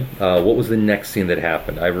timeline, what was the next scene that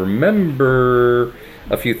happened? I remember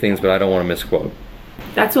a few things, but I don't want to misquote.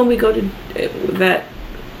 That's when we go to that.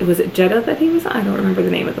 Was it Jeddah that he was on? I don't remember the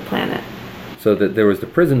name of the planet. So that there was the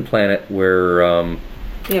prison planet where.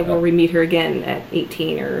 Where we meet her again at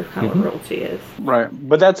 18 or however old she is. Right,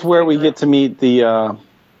 but that's where we get to meet the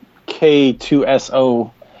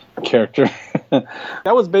K2SO character.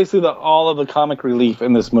 That was basically all of the comic relief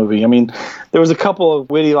in this movie. I mean, there was a couple of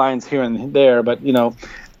witty lines here and there, but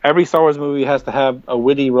every Star Wars movie has to have a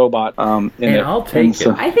witty robot in it. And I'll take it.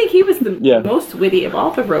 I think he was the most witty of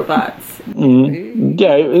all the robots. Mm-hmm.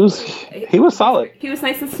 Yeah, he was solid. He was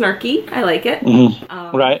nice and snarky. I like it.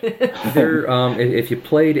 Mm-hmm. Right. There, if you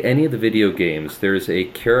played any of the video games, there's a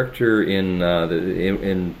character in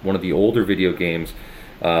one of the older video games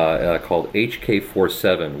called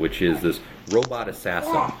HK-47, which is this robot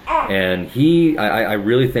assassin. And I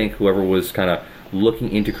really think whoever was kind of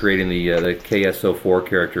looking into creating the KSO4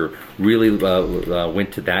 character really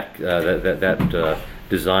went to that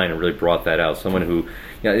design and really brought that out. Someone who,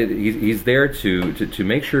 he's there to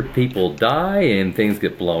make sure people die and things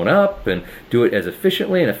get blown up and do it as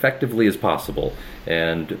efficiently and effectively as possible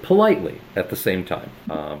and politely at the same time.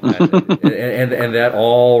 And that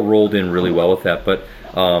all rolled in really well with that. But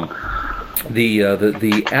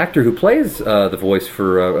the actor who plays the voice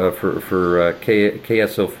for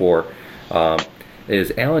KSO4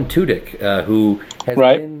 is Alan Tudyk, who has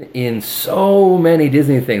been in so many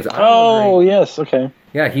Disney things. Yes, okay.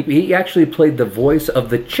 Yeah, he actually played the voice of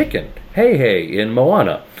the chicken, Hey, in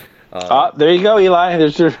Moana. There you go, Eli.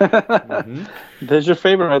 There's your there's your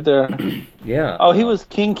favorite right there. Yeah. Oh, he was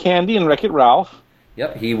King Candy in Wreck-It Ralph.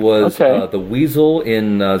 Yep, he was the weasel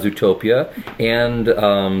in Zootopia and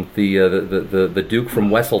the Duke from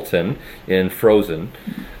Wesselton in Frozen.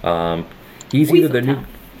 He's either their new.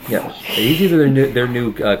 Yeah, he's either their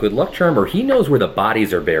new good luck charm, or he knows where the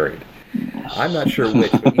bodies are buried. I'm not sure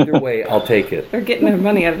which, but either way, I'll take it. They're getting their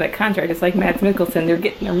money out of that contract. It's like Mads Mikkelsen. They're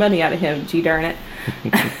getting their money out of him. Gee darn it.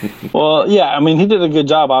 Well, yeah, I mean, he did a good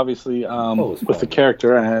job, obviously, with the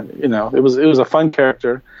character, and it was a fun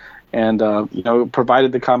character, and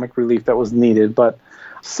provided the comic relief that was needed. But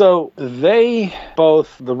so they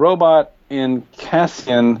both, the robot and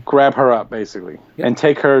Cassian, grab her up basically and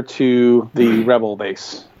take her to the rebel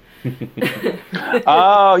base.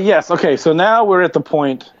 Oh, yes. Okay, so now we're at the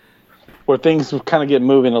point where things kind of get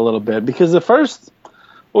moving a little bit, because the first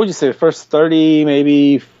 30,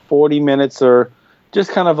 maybe 40 minutes are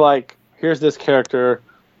just kind of like, here's this character,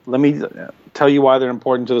 let me tell you why they're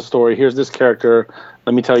important to the story. Here's this character,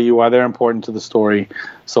 let me tell you why they're important to the story,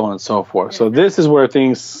 so on and so forth. So this is where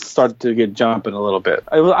things start to get jumping a little bit.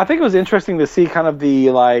 I think it was interesting to see kind of the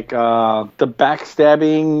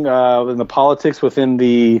backstabbing and the politics within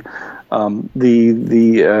the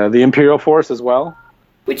Imperial Force as well.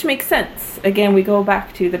 Which makes sense. Again, we go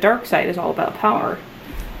back to the dark side is all about power.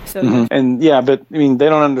 So and but I mean, they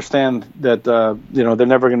don't understand that they're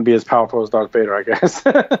never going to be as powerful as Darth Vader, I guess.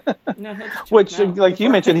 No, which, like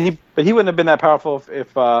you mentioned, he wouldn't have been that powerful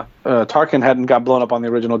if Tarkin hadn't got blown up on the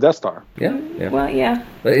original Death Star. Yeah. Well, yeah.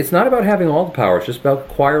 But it's not about having all the power; it's just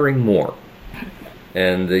about acquiring more.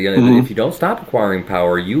 And if you don't stop acquiring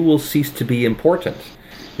power, you will cease to be important,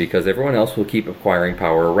 because everyone else will keep acquiring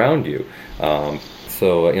power around you. So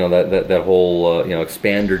that whole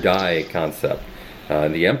expand or die concept.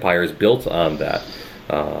 The Empire is built on that,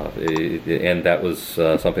 and that was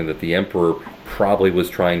something that the Emperor probably was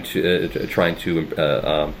trying to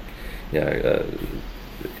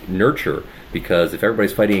nurture, because if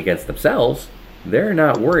everybody's fighting against themselves, they're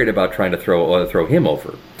not worried about trying to throw him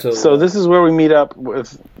over. So this is where we meet up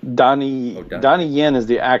with Donnie. Donnie Yen is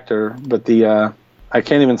the actor, but the I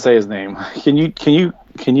can't even say his name. Can you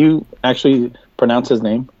actually pronounce his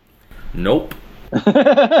name? Nope.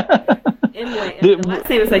 Imwe. The last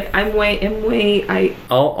name is like Imwe.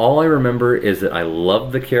 All I remember is that I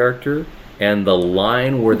love the character and the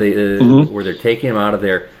line where they're taking him out of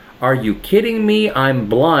there. Are you kidding me? I'm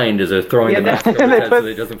blind, as they're throwing him out.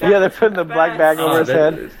 They're putting the black bag over his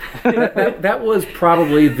head. That was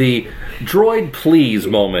probably the droid please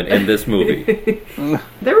moment in this movie.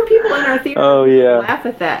 There were people in our theater who laugh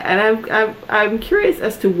at that, and I'm curious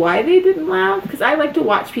as to why they didn't laugh, because I like to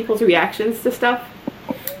watch people's reactions to stuff.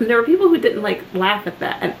 And there were people who didn't laugh at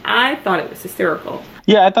that, and I thought it was hysterical.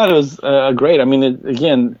 Yeah, I thought it was great. I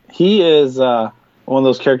mean, he is one of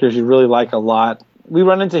those characters you really like a lot. We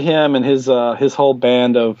run into him and his whole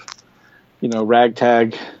band of,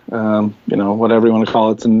 ragtag, whatever you want to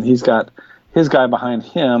call it, and he's got his guy behind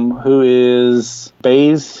him, who is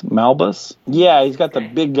Baze Malbus. Yeah, he's got the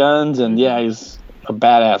big guns, and he's a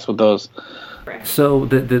badass with those. So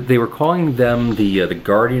they were calling them the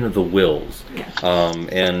Guardian of the Wills,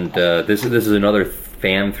 and this is another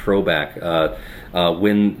fan throwback.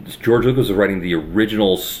 When George Lucas was writing the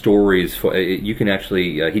original stories, you can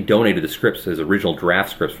actually he donated the scripts, his original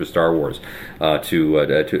draft scripts for Star Wars,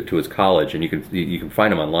 to his college, and you can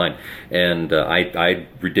find them online. And I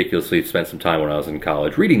ridiculously spent some time when I was in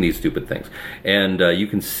college reading these stupid things, and you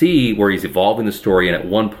can see where he's evolving the story. And at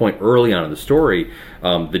one point early on in the story,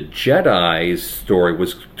 the Jedi's story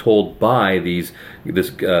was told by the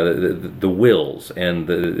Wills and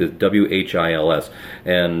the WHILS,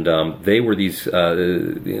 and they were these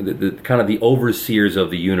kind of the overseers of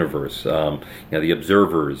the universe, the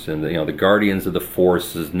observers and the guardians of the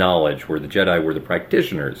Force's knowledge, where the Jedi were the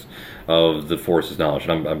practitioners of the Force's knowledge.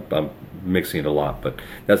 And I'm mixing it a lot, but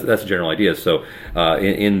that's a general idea. So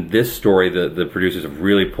in this story, the producers have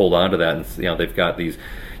really pulled onto that, and they've got these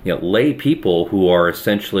lay people who are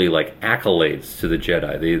essentially like accolades to the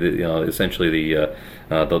Jedi. Essentially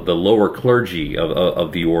the lower clergy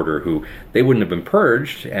of the order, who they wouldn't have been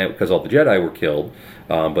purged because all the Jedi were killed,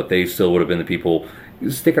 but they still would have been the people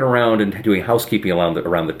sticking around and doing housekeeping around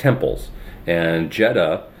the temples. And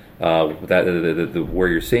Jedha, where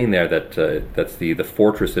you're seeing there, that's the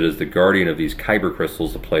fortress that is the guardian of these kyber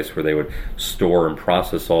crystals, the place where they would store and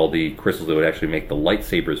process all the crystals that would actually make the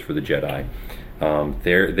lightsabers for the Jedi.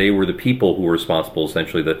 They were the people who were responsible,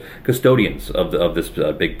 essentially the custodians of this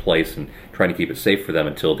big place, and trying to keep it safe for them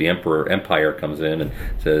until the Empire comes in and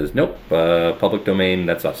says, nope, public domain,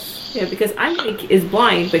 that's us. Yeah, because Imlik is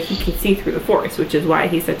blind, but he can see through the Force, which is why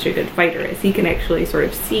he's such a good fighter, is he can actually sort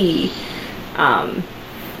of see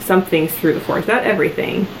some things through the Force, not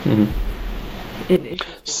everything. Mm-hmm.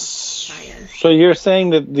 So you're saying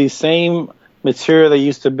that the same material they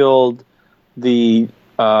used to build the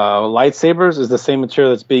lightsabers is the same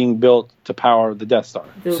material that's being built to power the Death Star.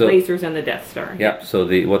 The lasers on the Death Star. Yeah. So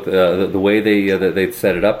the way they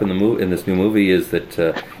set it up in this new movie is that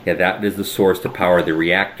that is the source to power the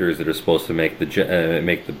reactors that are supposed to make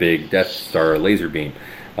the big Death Star laser beam.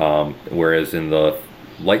 Whereas in the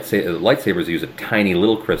lightsabers use a tiny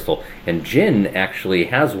little crystal, and Jyn actually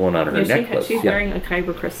has one on her necklace. She's wearing a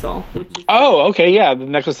kyber crystal. The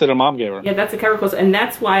necklace that her mom gave her. Yeah, that's a kyber crystal, and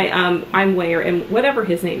that's why I'm Weyer, and whatever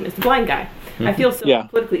his name is, the blind guy. Mm-hmm. I feel so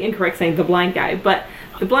politically incorrect saying the blind guy, but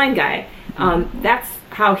the blind guy, that's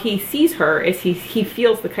how he sees her, is he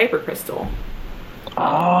feels the kyber crystal.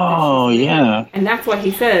 Oh, yeah. And that's why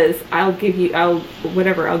he says, I'll give you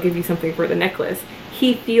something for the necklace.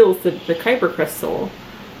 He feels the kyber crystal,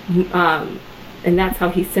 and that's how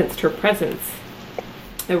he sensed her presence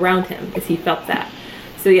around him, is he felt that.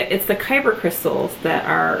 So yeah, it's the kyber crystals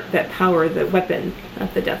that power the weapon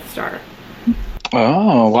of the Death Star.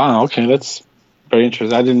 Oh, wow. Okay, that's very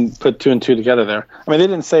interesting. I didn't put two and two together there. I mean, they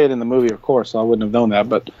didn't say it in the movie, of course, so I wouldn't have known that,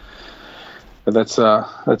 but that's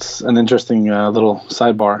an interesting little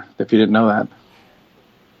sidebar if you didn't know that.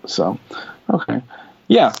 So, okay.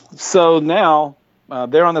 Yeah, so now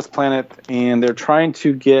they're on this planet, and they're trying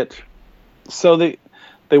to get... So they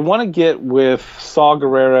want to get with Saw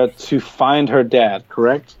Gerrera to find her dad,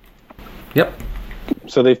 correct? Yep.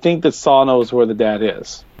 So they think that Saw knows where the dad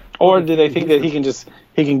is. Or do they think that he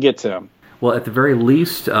can get to him? Well, at the very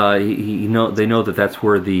least, they know that that's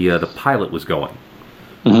where the pilot was going.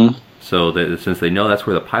 Mm-hmm. So since they know that's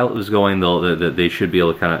where the pilot was going, they should be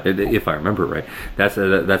able to kind of, if I remember it right,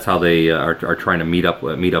 that's how they are trying to meet up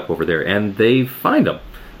over there, and they find him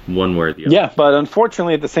one way or the other. Yeah, but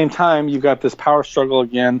unfortunately, at the same time, you've got this power struggle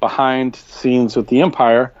again behind scenes with the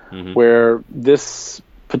Empire, mm-hmm. where this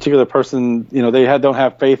particular person, they don't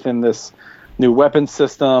have faith in this new weapon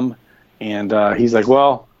system, and he's like,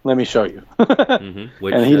 well, let me show you. Mm-hmm.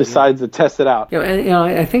 And he decides to test it out.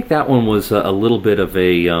 I think that one was a little bit of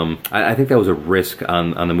a... I think that was a risk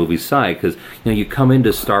on the movie's side, because you come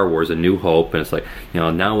into Star Wars, A New Hope, and it's like,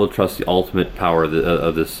 now we'll trust the ultimate power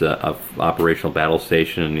of this operational battle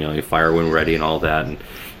station, and you fire when ready and all that, and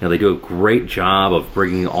they do a great job of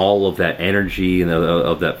bringing all of that energy and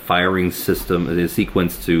of that firing system, the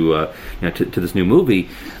sequence to this new movie.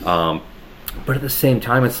 But at the same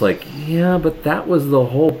time, it's like, yeah, but that was the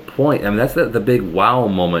whole point. I mean, that's the big wow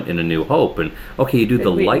moment in A New Hope. And, okay, you do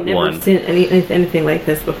the light one. We've never seen anything like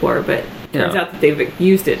this before, but it turns out that they've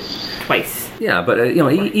used it twice. Yeah, but,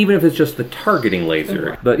 even if it's just the targeting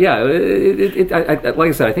laser. But, yeah, like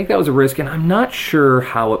I said, I think that was a risk, and I'm not sure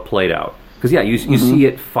how it played out. Because, yeah, you mm-hmm. see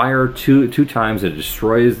it fire two times, and it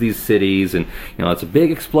destroys these cities, and, it's a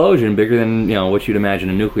big explosion, bigger than, what you'd imagine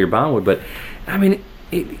a nuclear bomb would. But, I mean...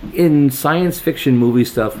 in science fiction movie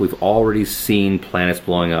stuff, we've already seen planets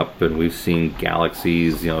blowing up, and we've seen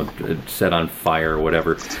galaxies, set on fire or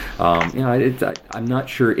whatever. I'm not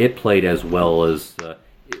sure it played as well as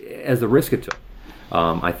the risk it took.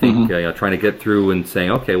 I think trying to get through and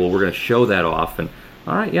saying, okay, well, we're going to show that off, and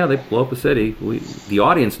all right, yeah, they blow up a city. The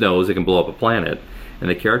audience knows they can blow up a planet, and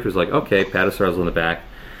the character's like, okay, pat ourselves on the back.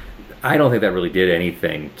 I don't think that really did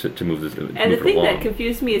anything to move this. And the thing that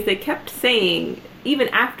confused me is they kept saying, even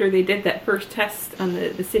after they did that first test on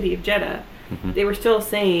the city of Jeddah, they were still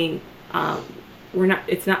saying,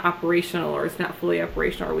 it's not operational, or it's not fully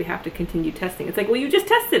operational, or we have to continue testing. It's like, well, you just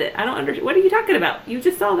tested it. I don't understand. What are you talking about? You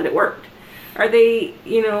just saw that it worked. Are they,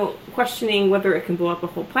 questioning whether it can blow up a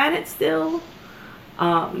whole planet still?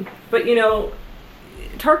 But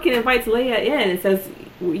Tarkin invites Leia in and says,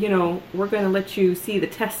 we're going to let you see the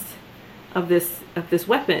test of this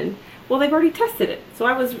weapon. Well, they've already tested it. So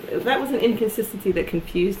that was an inconsistency that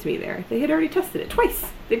confused me there. They had already tested it twice.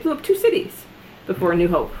 They blew up 2 cities before A New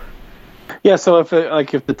Hope. Yeah, so if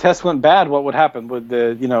the test went bad, what would happen? Would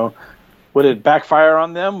would it backfire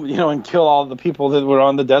on them, and kill all the people that were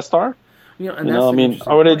on the Death Star?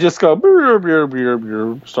 Or would it just go,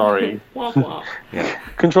 sorry. Womp womp. Yeah.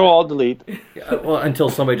 Control, Alt, Delete. Well, until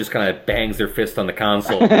somebody just kind of bangs their fist on the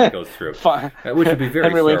console and it goes through. Which would be very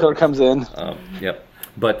Henry Winkler comes in. Yep.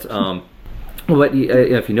 But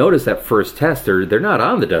if you notice that first test, they're not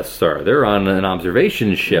on the Death Star. They're on an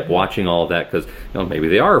observation ship watching all of that because maybe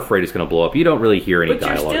they are afraid it's going to blow up. You don't really hear any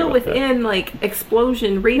dialogue. But you're still within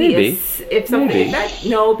explosion radius. Maybe. If something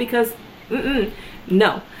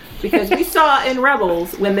no. Because we saw in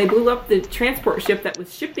Rebels, when they blew up the transport ship that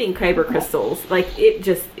was shipping kyber crystals, it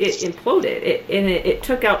imploded. It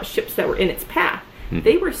took out ships that were in its path. Mm-hmm.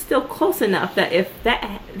 They were still close enough that if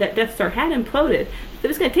that Death Star had imploded, it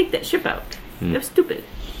was going to take that ship out. That was stupid.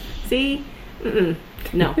 See?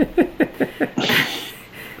 No.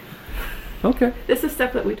 Okay. This is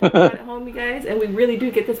stuff that we talk about at home, you guys, and we really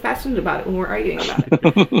do get this passionate about it when we're arguing about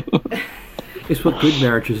it. It's what good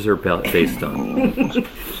marriages are based on.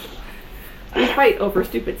 We fight over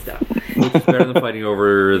stupid stuff. It's better than fighting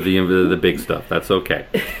over the big stuff. That's okay.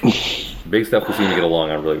 Big stuff we seem to get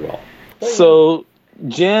along on really well. So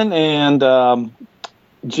Jin and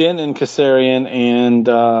Kassarian and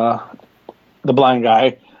the blind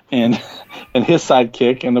guy and his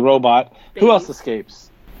sidekick and the robot. Baby. Who else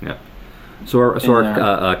escapes? Yeah. So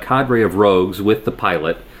our cadre of rogues with the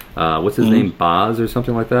pilot. What's his name? Baz or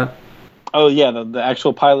something like that. Oh yeah, the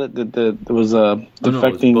actual pilot that was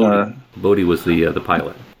defecting. No, Bodhi was the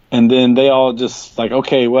pilot. And then they all just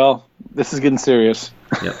okay, well, this is getting serious.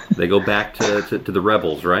 Yep, they go back to the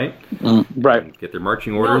rebels, right? Right. And get their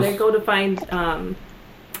marching orders. No, they go to find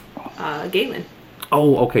Galen.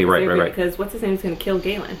 Oh, okay, right. Because what's his name is going to kill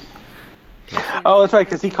Galen. Oh, that's right.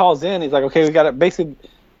 Because he calls in. He's like, okay, we got it.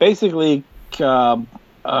 Basically,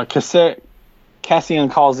 Cassian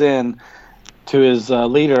calls in to his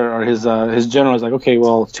leader or his general. Is like, okay,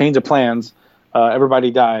 well, change of plans.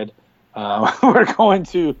 Everybody died. We're going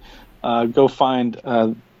to go find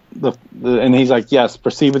and he's like, yes,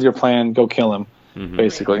 proceed with your plan. Go kill him,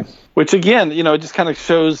 basically. Which again, it just kind of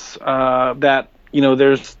shows that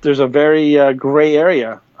there's a very gray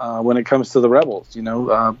area when it comes to the rebels.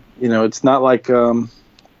 It's not like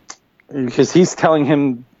because he's telling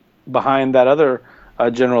him behind that other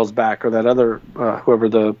general's back or that other whoever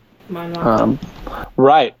the going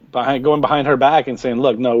behind her back and saying,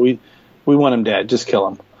 look, no, we want him dead, just kill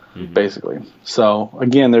him, basically. So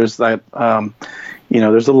again, there's that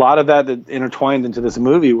there's a lot of that intertwined into this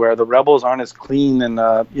movie where the rebels aren't as clean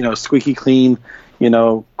and squeaky clean,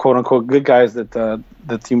 quote unquote good guys that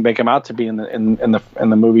you make them out to be in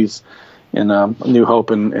the movies in New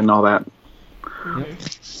Hope and all that.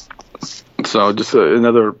 So just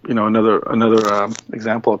another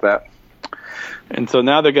example of that. And so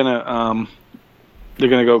now they're gonna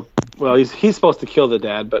go. Well, he's supposed to kill the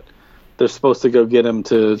dad, but they're supposed to go get him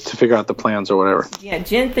to figure out the plans or whatever. Yeah,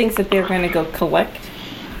 Jin thinks that they're going to go collect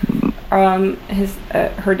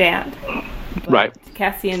her dad. Right.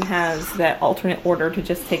 Cassian has that alternate order to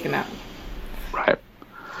just take him out. Right.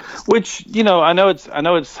 Which I know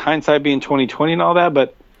it's hindsight being 20/20 and all that,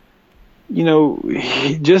 but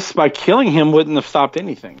just by killing him wouldn't have stopped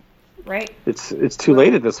anything. Right. It's too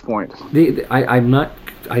late at this point. I'm not.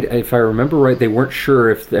 If I remember right, they weren't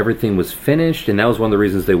sure if everything was finished, and that was one of the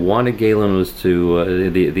reasons they wanted Galen was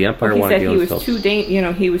to the Empire wanted Galen. He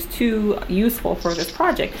said he was too useful for this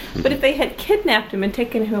project. But if they had kidnapped him and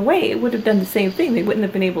taken him away, it would have done the same thing. They wouldn't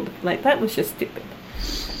have been able to. That was just stupid.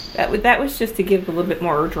 That was just to give a little bit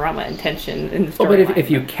more drama and tension in the story. But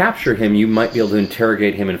if you capture him, you might be able to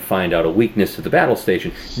interrogate him and find out a weakness at the battle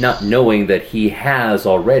station, not knowing that he has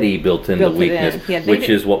already built in the weakness, which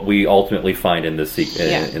is what we ultimately find in this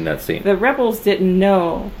in that scene. The rebels didn't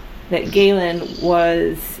know that Galen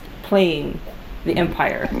was playing the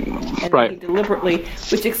Empire, and right. he deliberately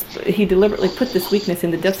put this weakness in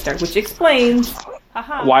the Death Star, which explains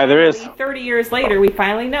why there is 30 years later we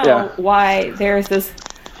finally know why there's this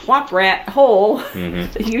swamp rat hole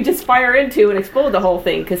that you just fire into and explode the whole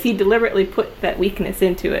thing, because he deliberately put that weakness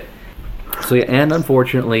into it. So and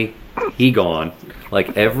unfortunately, he gone.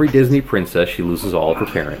 Like every Disney princess, she loses all of her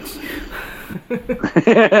parents.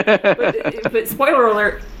 but spoiler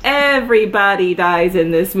alert, everybody dies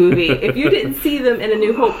in this movie. If you didn't see them in A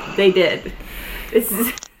New Hope, they did.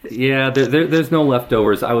 There's no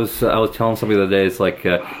leftovers. I was telling somebody the other day, it's like,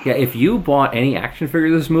 if you bought any action figure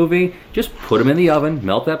of this movie, just put them in the oven,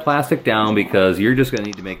 melt that plastic down, because you're just going to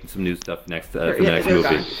need to make some new stuff for the next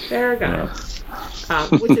movie. They're gone.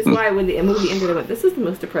 Which is why when the movie ended, I went, this is the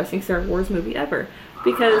most depressing Star Wars movie ever.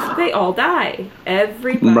 Because they all die.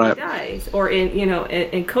 Everybody dies. Or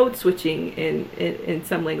in code switching in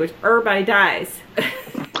some language, everybody dies.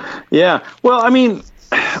 Yeah. Well, I mean,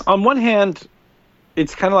 on one hand,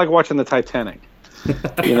 it's kind of like watching the Titanic.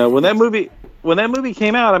 When that movie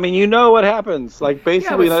came out, I mean, you know what happens. Like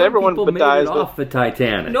basically, not everyone but dies off the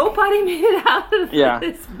Titanic. Nobody made it out of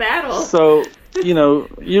this battle. So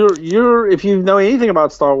you're if you know anything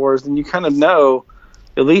about Star Wars, then you kind of know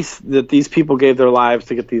at least that these people gave their lives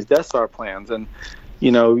to get these Death Star plans. And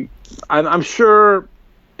I'm sure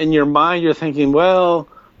in your mind you're thinking, well,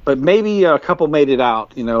 but maybe a couple made it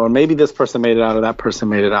out, or maybe this person made it out or that person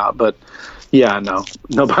made it out. But yeah, no,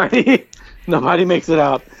 nobody makes it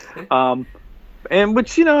out. And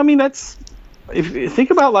which, I mean, that's, if you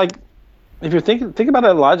think about think about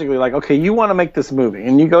that logically, like, okay, you want to make this movie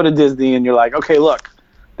and you go to Disney and you're like, okay, look,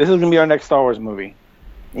 this is going to be our next Star Wars movie.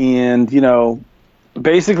 And,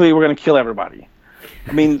 basically we're going to kill everybody.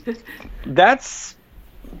 I mean, that's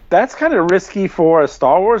kind of risky for a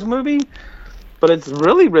Star Wars movie, but it's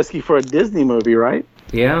really risky for a Disney movie, right?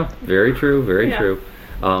 Yeah, very true, very true.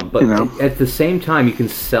 But at the same time, you can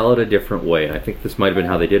sell it a different way. And I think this might have been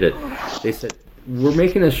how they did it. They said, we're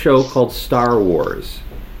making a show called Star Wars.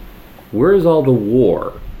 Where's all the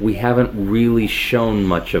war? We haven't really shown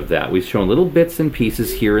much of that. We've shown little bits and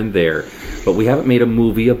pieces here and there, but we haven't made a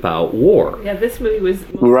movie about war. Yeah, this movie was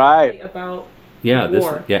mostly about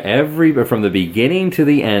war. From the beginning to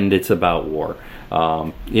the end, it's about war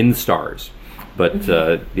in stars. But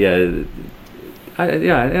and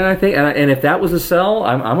I think, and if that was a sell,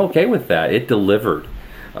 I'm okay with that. It delivered.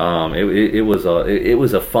 It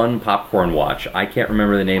was a fun popcorn watch. I can't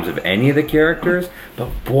remember the names of any of the characters, but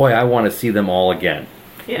boy, I want to see them all again.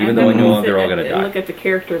 Yeah, even though I know they're all going to die. Look at the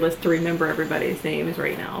character list to remember everybody's names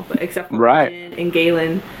right now, but except for Jin and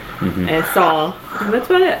Galen and Saul, and that's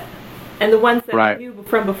about it. And the ones that I knew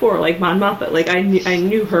from before, like Mon Mothma, like I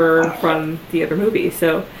knew her from the other movies,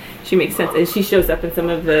 so she makes sense. And she shows up in some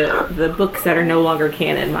of the books that are no longer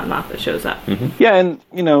canon. Mon Mothma shows up. Yeah, and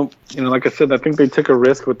like I said, I think they took a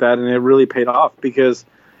risk with that, and it really paid off, because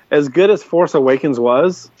as good as Force Awakens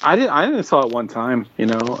was, I only saw it one time,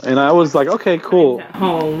 and I was like, okay, cool. At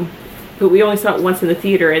home, but we only saw it once in the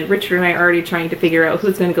theater, and Richard and I are already trying to figure out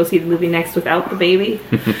who's going to go see the movie next without the baby.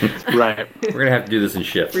 Right. We're going to have to do this in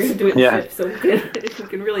shifts. We're going to do it in shifts, so we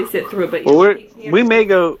can really sit through it. But we may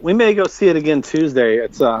go see it again Tuesday.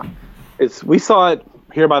 We saw it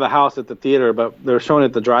here by the house at the theater, but they're showing it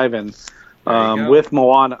at the drive-in. With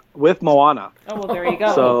Moana. Oh, well, there you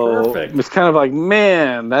go. So perfect. It's kind of like,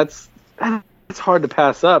 man, that's hard to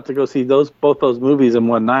pass up, to go see both those movies in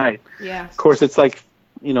one night. Yeah. Of course, it's like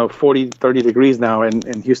 40, 30 degrees now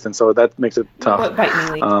in Houston, so that makes it tough. What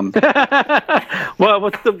bitingly?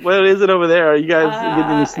 What is it over there? Are you guys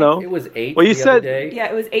getting any snow? It was 8. Well, you said yeah,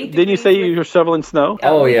 it was 8. Didn't you say you were shoveling snow?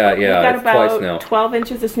 Oh yeah. We've got it's about twice now. 12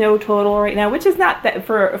 inches of snow total right now, which is not that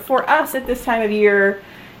for us at this time of year.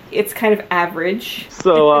 It's kind of average.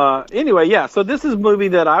 So anyway, yeah. So this is a movie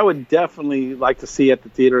that I would definitely like to see at the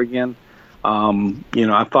theater again.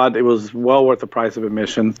 I thought it was well worth the price of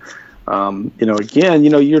admission. Again,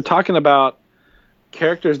 you're talking about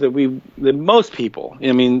characters that most people,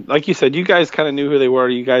 I mean, like you said, you guys kind of knew who they were.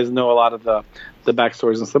 You guys know a lot of the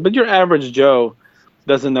backstories and stuff, but your average Joe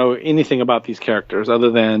doesn't know anything about these characters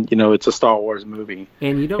other than, it's a Star Wars movie.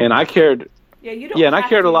 And you don't. And I cared. Yeah, you don't. Yeah, and I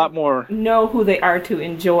cared a lot more. Know who they are to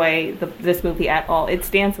enjoy this movie at all. It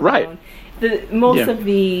stands alone. Right. Most of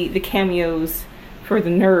the cameos for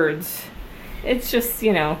the nerds, it's just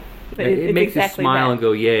It makes exactly you smile that. and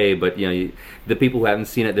go, yay, but the people who haven't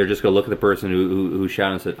seen it, they're just going to look at the person who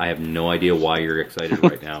shouted and said, I have no idea why you're excited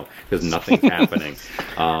right now, because nothing's happening.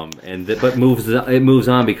 But it moves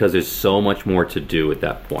on because there's so much more to do at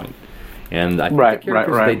that point. And I think the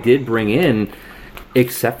characters they did bring in,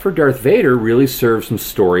 except for Darth Vader, really serve some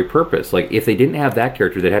story purpose. Like, if they didn't have that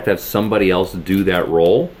character, they'd have to have somebody else do that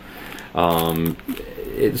role.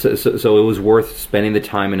 So it was worth spending the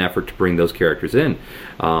time and effort to bring those characters in,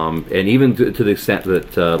 and even to the extent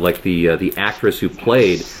that the actress who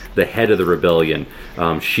played the head of the rebellion,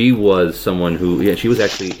 she was someone who she was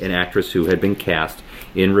actually an actress who had been cast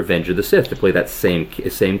in Revenge of the Sith to play that same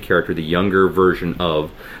character, the younger version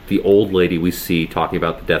of the old lady we see talking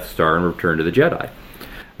about the Death Star in Return to the Jedi.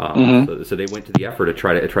 So they went to the effort to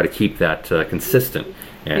try to keep that consistent.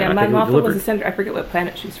 And my mom was a senator. I forget what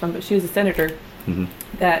planet she's from, but she was a senator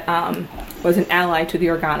that was an ally to the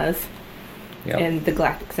Organas in the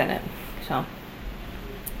Galactic Senate. So,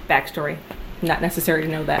 backstory. Not necessary to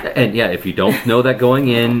know that. And if you don't know that going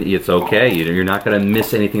in, it's okay. You're not going to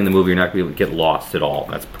miss anything in the movie. You're not going to get lost at all.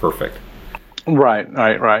 That's perfect. Right.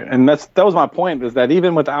 And that was my point, is that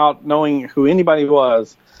even without knowing who anybody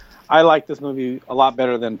was, I like this movie a lot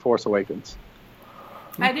better than Force Awakens.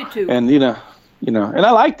 I did too. And and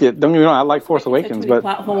I liked it. Don't get me wrong, I like Force Awakens, but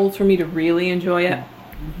plot holes for me to really enjoy it.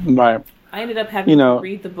 Right. I ended up having to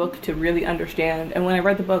read the book to really understand, and when I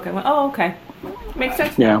read the book, I went, "Oh, okay, makes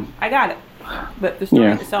sense now. I got it." But the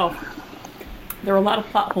story itself, there were a lot of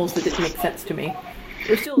plot holes that didn't make sense to me.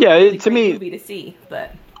 It was still a really great movie to see,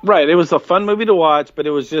 but right, it was a fun movie to watch, but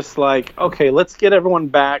it was just like, okay, let's get everyone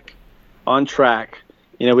back on track.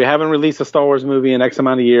 We haven't released a Star Wars movie in X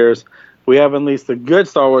amount of years. We haven't released a good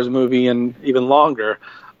Star Wars movie in even longer.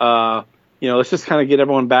 Let's just kind of get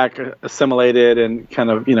everyone back assimilated and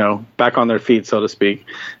kind of, back on their feet, so to speak.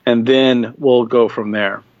 And then we'll go from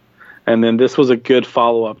there. And then this was a good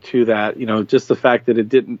follow-up to that. Just the fact that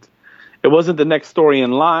it wasn't the next story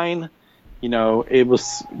in line. It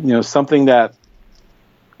was, something that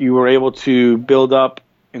you were able to build up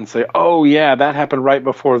and say, oh, yeah, that happened right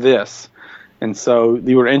before this. And so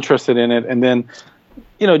you were interested in it. And then,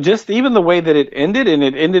 just even the way that it ended, and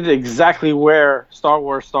it ended exactly where Star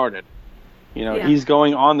Wars started. He's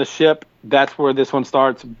going on the ship. That's where this one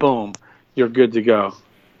starts. Boom. You're good to go.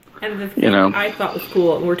 And the thing I thought was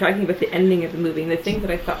cool, and we're talking about the ending of the movie, and the thing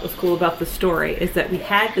that I thought was cool about the story is that we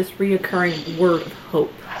had this reoccurring word of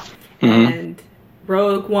hope. And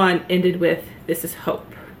Rogue One ended with, this is hope.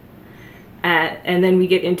 And then we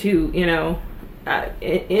get into,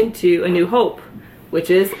 into A New Hope,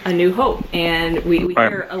 which is A New Hope. And we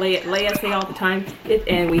hear Leia say all the time,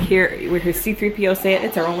 and we hear C-3PO say it,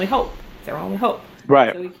 it's our only hope. It's our only hope.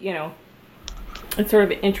 Right. So, it's sort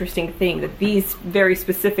of an interesting thing that these very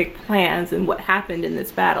specific plans and what happened in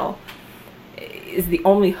this battle is the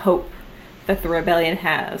only hope that the rebellion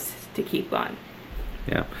has to keep on.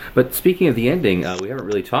 Yeah, but speaking of the ending, we haven't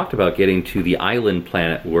really talked about getting to the island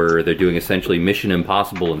planet where they're doing essentially Mission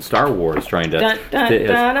Impossible in Star Wars, trying to. Dun, dun,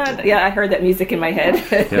 dun, dun. Yeah, I heard that music in my head.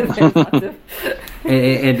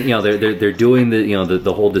 They're doing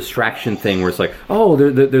the whole distraction thing where it's like, oh,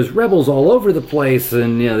 there's rebels all over the place,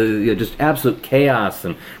 and just absolute chaos,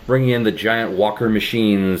 and bringing in the giant walker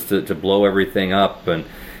machines to blow everything up, and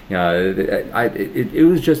it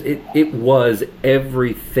was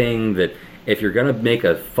everything that. If you're going to make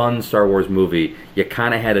a fun Star Wars movie, you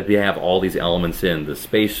kind of had to have all these elements in the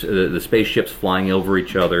spaceships flying over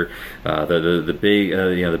each other, the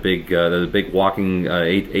big walking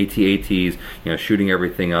AT-ATs, shooting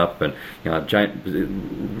everything up, and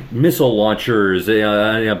giant missile launchers,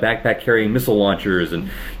 backpack carrying missile launchers, and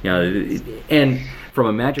from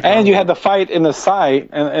a magic. And you had the fight in the sky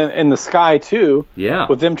too. Yeah.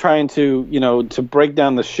 With them trying to to break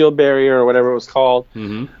down the shield barrier or whatever it was called.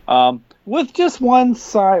 Mm-hmm. With just one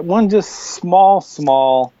small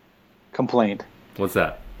complaint. What's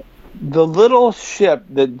that? The little ship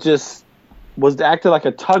that just acted like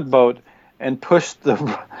a tugboat and pushed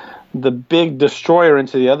the big destroyer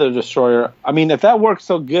into the other destroyer. I mean, if that worked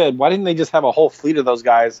so good, why didn't they just have a whole fleet of those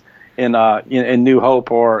guys in New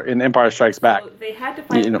Hope or in Empire Strikes Back? So they had to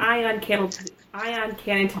find an ion cannon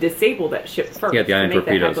to disable that ship first. Yeah, the ion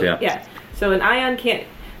torpedoes. Yeah. So an ion cannon.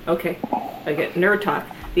 Okay, I get nerd talk.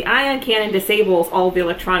 The ion cannon disables all the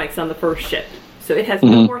electronics on the first ship, so it has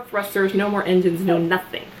no more thrusters, no more engines, no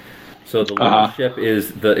nothing. So the little ship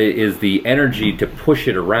is the energy to push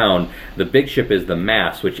it around. The big ship is the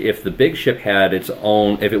mass, which if the big ship had its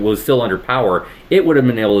own, if it was still under power, it would have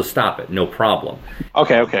been able to stop it, no problem.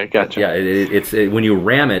 Okay, gotcha. Yeah, it's when you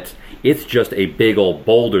ram it, It's just a big old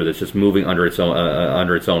boulder that's just moving under its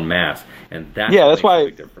own mass, and that's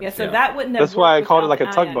why. So that wouldn't. Have that's why I called it like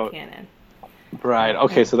a tugboat. Cannon. Right.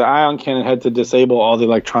 Okay. So the ion cannon had to disable all the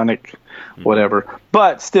electronic, whatever.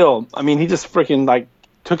 But still, I mean, he just freaking like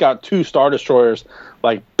took out 2 Star Destroyers,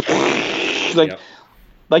 like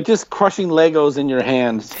just crushing Legos in your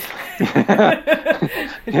hands.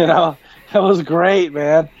 You know, that was great,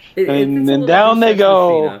 man. And then down they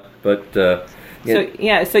go. But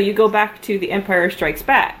so you go back to The Empire Strikes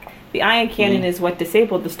Back. The ion cannon is what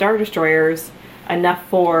disabled the Star Destroyers enough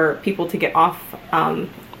for people to get off.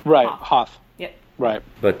 Hoth. Yep. Right.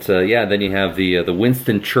 But then you have the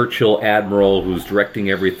Winston Churchill admiral who's directing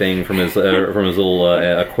everything from his little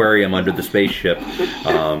aquarium under the spaceship.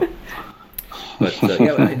 And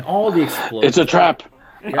all the explosions. It's a trap.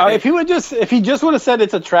 Yeah, if he just would have said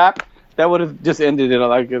it's a trap, that would have just ended it.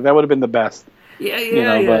 Like that would have been the best.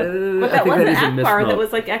 Yeah. But that wasn't Akbar. That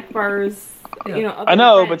was like Akbar's. I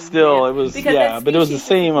know, but still, it was but it was the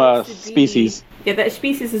same species. Yeah, that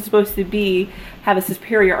species is supposed to have a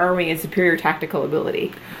superior army and superior tactical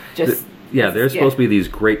ability. They're supposed to be these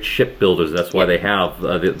great shipbuilders. That's why they have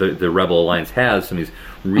the Rebel Alliance has some of these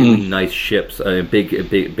really nice ships,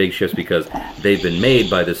 big ships, because they've been made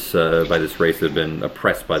by this race that have been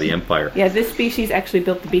oppressed by the Empire. Yeah, this species actually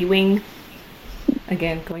built the B-wing.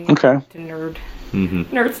 Again, going into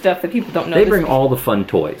nerd stuff that people don't know. They bring all the fun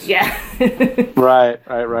toys. Yeah. Right.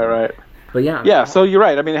 But yeah. So you're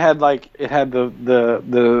right. I mean, it had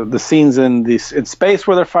the scenes in space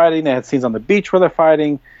where they're fighting. They had scenes on the beach where they're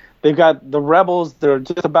fighting. They've got the rebels. They're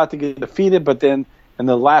just about to get defeated, but then in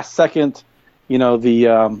the last second,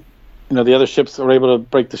 the other ships are able to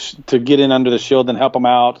break to get in under the shield and help them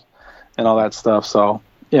out, and all that stuff. So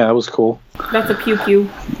yeah, it was cool. That's a pew pew.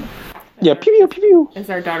 Yeah, pew pew pew pew.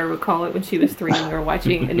 As our daughter would call it when she was 3 and we were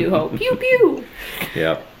watching A New Hope. Pew pew.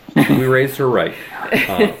 Yeah. We raised her right.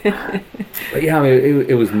 But yeah, I mean,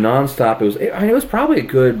 it was nonstop. It was probably a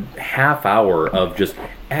good half hour of just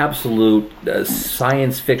absolute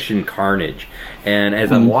science fiction carnage. And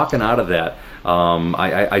as I'm walking out of that,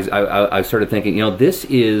 I started thinking, this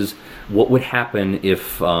is what would happen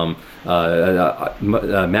if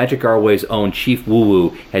Magic Our Way's own Chief Woo Woo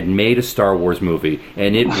had made a Star Wars movie,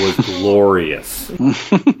 and it was glorious. So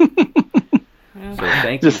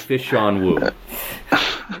thank you, Fish-on Woo.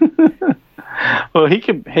 Well, he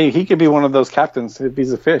could be one of those captains if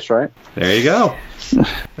he's a fish, right? There you go.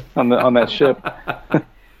 on that ship.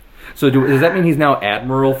 So does that mean he's now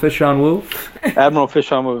Admiral Fish-on Woo? Admiral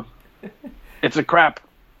Fish-on Woo. It's a crap.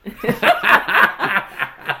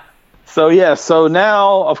 So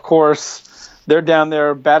now, of course, they're down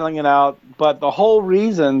there battling it out. But the whole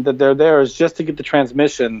reason that they're there is just to get the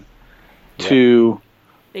transmission to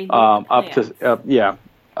up to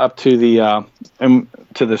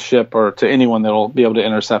the ship or to anyone that'll be able to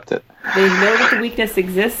intercept it. They know that the weakness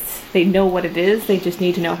exists. They know what it is. They just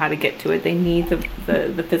need to know how to get to it. They need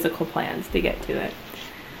the physical plans to get to it,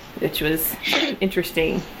 which was an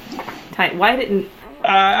interesting time. Why didn't...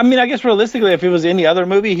 I mean, I guess realistically, if it was any other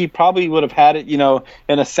movie, he probably would have had it,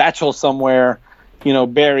 in a satchel somewhere,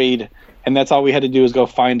 buried, and that's all we had to do is go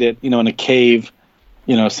find it, in a cave,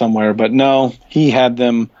 somewhere. But no, he had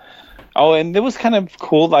them. Oh, and it was kind of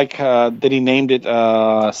cool, like that he named it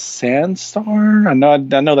Sandstar.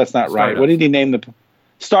 I know that's not right. What did he name the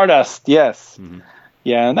Stardust? Yes,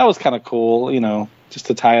 yeah, and that was kind of cool, just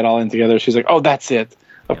to tie it all in together. She's like, "Oh, that's it.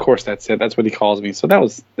 Of course, that's it. That's what he calls me." So that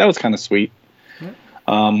was kind of sweet.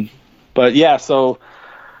 But yeah, so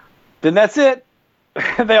then that's it.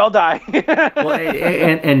 They all die. Well,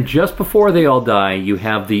 and just before they all die, you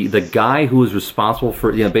have the guy who is responsible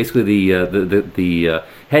for basically the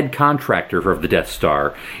head contractor of the Death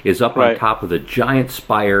Star is up on top of the giant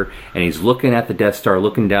spire, and he's looking at the Death Star,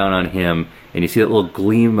 looking down on him, and you see that little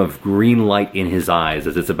gleam of green light in his eyes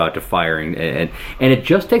as it's about to fire, and it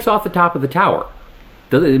just takes off the top of the tower.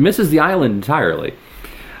 It misses the island entirely.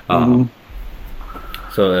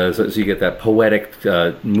 So you get that poetic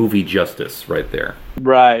movie justice right there.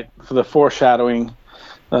 Right, for the foreshadowing,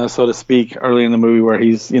 so to speak, early in the movie where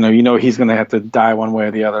he's, he's going to have to die one way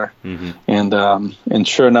or the other. And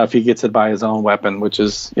sure enough, he gets it by his own weapon, which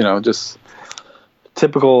is, just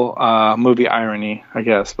typical movie irony, I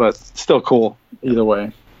guess, but still cool either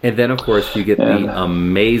way. And then, of course, you get the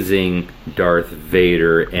amazing Darth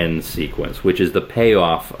Vader end sequence, which is the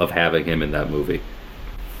payoff of having him in that movie.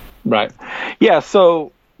 Right. Yeah,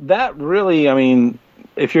 so that really, I mean,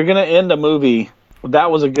 if you're going to end a movie,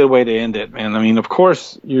 that was a good way to end it, man. I mean, of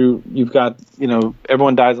course, you've got,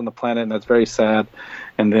 everyone dies on the planet, and that's very sad.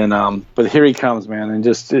 And then, but here he comes, man, and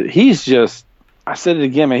he's just I said it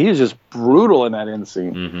again, man. He was just brutal in that end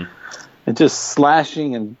scene. Mm-hmm. And just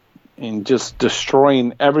slashing and just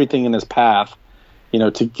destroying everything in his path,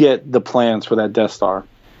 to get the plans for that Death Star.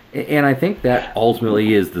 And I think that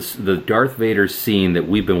ultimately is the Darth Vader scene that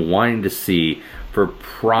we've been wanting to see for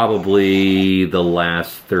probably the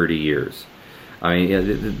last 30 years. I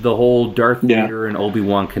mean, the whole Darth Vader and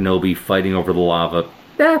Obi-Wan Kenobi fighting over the lava.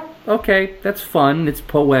 Okay, that's fun. It's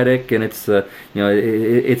poetic, and it's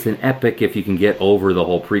it's an epic if you can get over the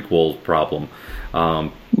whole prequel problem.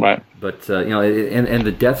 Right. But and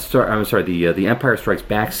the Death Star. I'm sorry, the Empire Strikes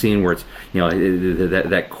Back scene where it's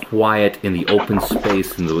that quiet in the open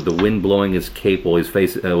space and the wind blowing his cape while he's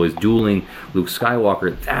dueling Luke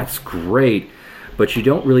Skywalker. That's great. But you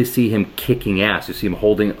don't really see him kicking ass. You see him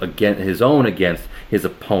holding his own against his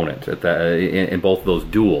opponent in both of those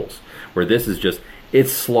duels. Where this is just,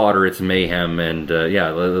 it's slaughter, it's mayhem, and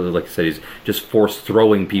like I said, he's just force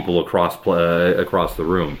throwing people across the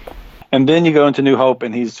room. And then you go into New Hope,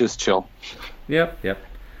 and he's just chill. Yep.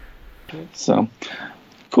 So,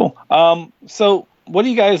 cool. So, what do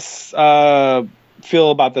you guys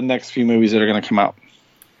feel about the next few movies that are going to come out?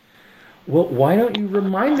 Well, why don't you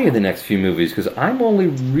remind me of the next few movies? Because I'm only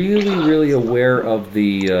really aware of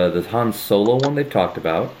the Han Solo one they've talked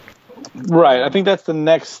about. Right. I think that's the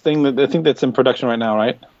next thing that's in production right now,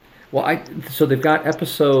 right? Well, so they've got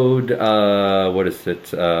episode 8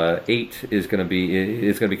 is going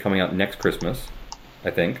to be coming out next Christmas,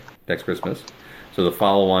 I think. Next Christmas. So the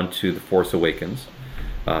follow-on to The Force Awakens.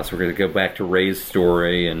 So we're going to go back to Rey's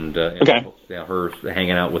story and her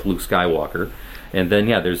hanging out with Luke Skywalker. And then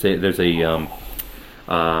there's a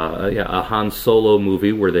Han Solo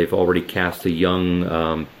movie where they've already cast a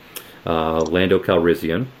young Lando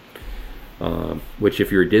Calrissian, which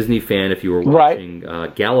if you're a Disney fan, if you were watching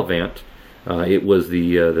Gallivant, it was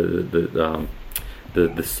the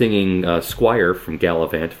singing squire from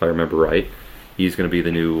Gallivant, if I remember right. He's going to be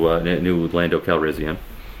the new Lando Calrissian.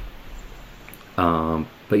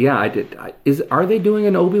 But are they doing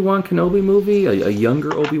an Obi-Wan Kenobi movie, a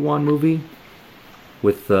younger Obi-Wan movie?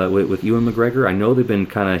 With Ewan McGregor? I know they've been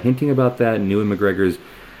kind of hinting about that, and Ewan McGregor's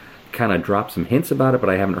kind of dropped some hints about it, but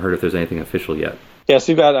I haven't heard if there's anything official yet. Yes,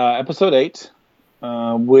 you've got episode 8,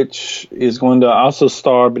 which is going to also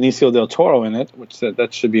star Benicio del Toro in it, which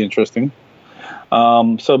that should be interesting.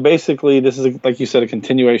 So basically, this is, like you said, a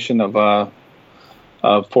continuation of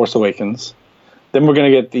Force Awakens. Then we're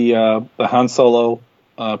going to get the Han Solo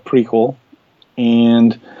prequel,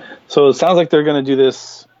 and so it sounds like they're going to do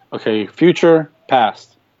this. Okay, future,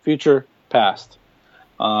 past. It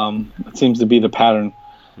seems to be the pattern.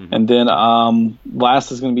 Mm-hmm. And then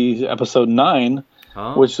last is going to be episode 9,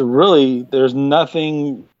 which really there's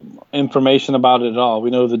nothing information about it at all. We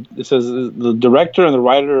know that it says the director and the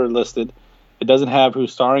writer are listed. It doesn't have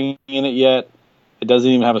who's starring in it yet. It doesn't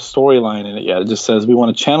even have a storyline in it yet. It just says we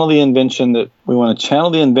want to channel the invention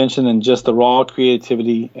and just the raw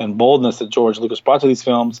creativity and boldness that George Lucas brought to these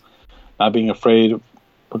films, not being afraid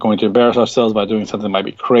we're going to embarrass ourselves by doing something that might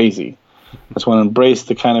be crazy. I just want to embrace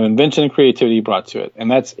the kind of invention and creativity he brought to it. And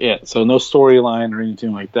that's it. So no storyline or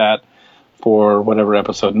anything like that for whatever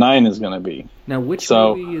episode 9 is going to be. Now, which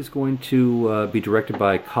movie is going to be directed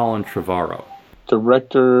by Colin Trevorrow?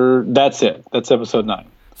 That's it. That's episode 9.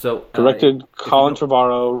 So directed Colin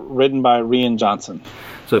Trevorrow, written by Rian Johnson.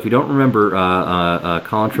 So if you don't remember,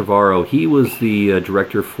 Colin Trevorrow, he was the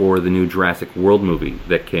director for the new Jurassic World movie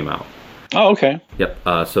that came out. Oh, okay. Yep.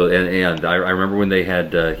 So I remember when he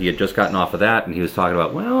had just gotten off of that, and he was talking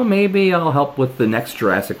about, well, maybe I'll help with the next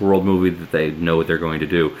Jurassic World movie that they know what they're going to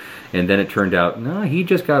do. And then it turned out, no, he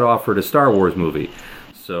just got offered a Star Wars movie.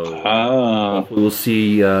 So we'll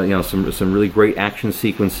see, some really great action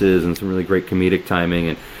sequences and some really great comedic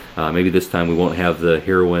timing, and maybe this time we won't have the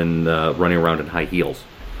heroine running around in high heels.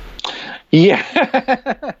 Yeah.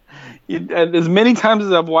 As many times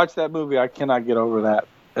as I've watched that movie, I cannot get over that.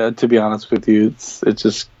 To be honest with you, it's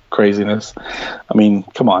just craziness. I mean,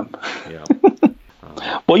 come on. Yeah.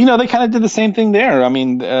 Well, they kind of did the same thing there. I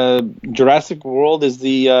mean, Jurassic World is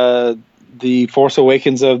the Force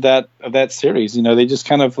Awakens of that series. They just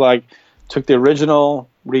kind of like took the original,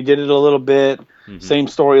 redid it a little bit, same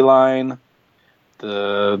storyline.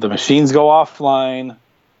 The machines go offline,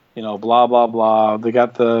 blah blah blah. They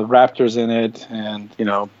got the Raptors in it, and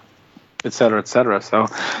et cetera, et cetera. So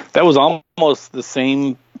that was almost the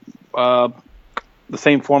same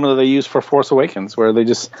formula they used for Force Awakens, where they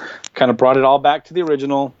just kind of brought it all back to the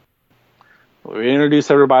original. We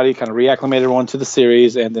introduced everybody, kind of reacclimated everyone to the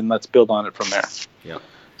series, and then let's build on it from there. Yeah.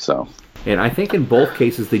 So. And I think in both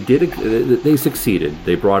cases they succeeded.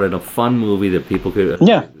 They brought in a fun movie that people could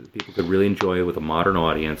really enjoy with a modern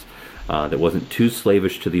audience. that wasn't too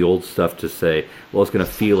slavish to the old stuff to say, well, it's going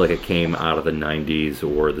to feel like it came out of the 90s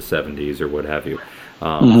or the 70s or what have you.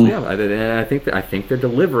 So yeah, I think they're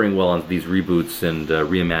delivering well on these reboots and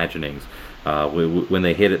reimaginings. When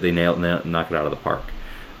they hit it, they knock it out of the park.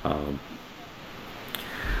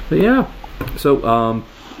 But yeah, so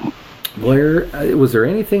was there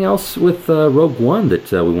anything else with Rogue One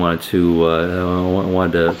that we wanted to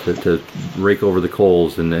rake over the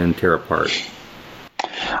coals and tear apart?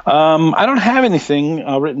 I don't have anything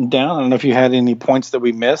written down. I don't know if you had any points that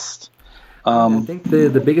we missed. I think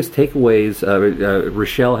the biggest takeaways,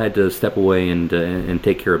 Rochelle had to step away and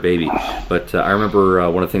take care of baby. But I remember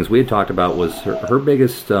one of the things we had talked about was her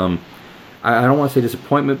biggest, I don't want to say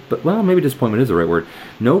disappointment, but well, maybe disappointment is the right word.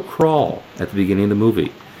 No crawl at the beginning of the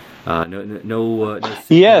movie. No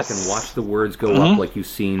sit back and watch the words go up like you've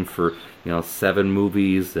seen for 7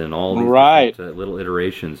 movies and all these little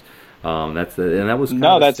iterations. That's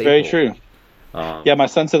very true. Yeah, my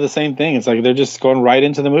son said the same thing. It's like they're just going right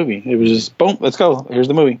into the movie. It was just boom, let's go. Here's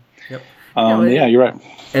the movie. Yep. Yeah, you're right.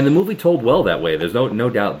 And the movie told well that way. There's no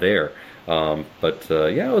doubt there. But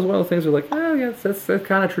it was one of those things where like, oh yeah, that's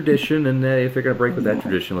kind of tradition, and if they're gonna break with that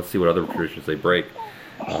tradition, let's see what other traditions they break.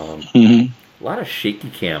 A lot of shaky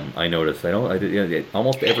cam. I noticed.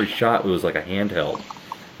 Almost every shot was like a handheld.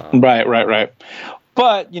 Right.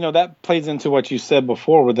 But that plays into what you said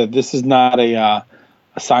before, that this is not a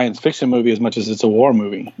science fiction movie as much as it's a war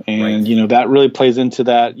movie, and that really plays into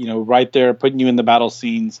that. Right there, putting you in the battle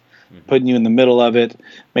scenes, putting you in the middle of it,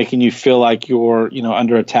 making you feel like you're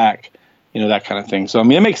under attack, that kind of thing. So I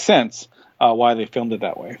mean, it makes sense why they filmed it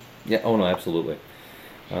that way. Yeah. Oh no, absolutely.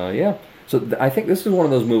 Yeah. So I think this is one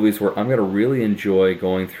of those movies where I'm going to really enjoy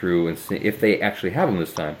going through and see if they actually have them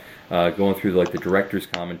this time. Going through like the director's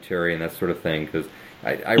commentary and that sort of thing, because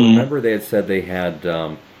I remember they had said they had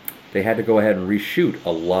to go ahead and reshoot a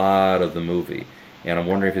lot of the movie, and I'm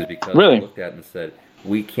wondering if it's because they looked at it and said,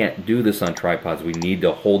 we can't do this on tripods. We need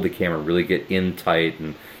to hold the camera, really get in tight,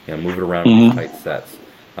 and move it around in tight sets.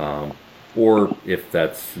 Or if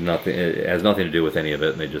that's nothing, it has nothing to do with any of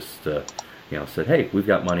it, and they just said, hey, we've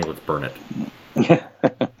got money, let's burn it.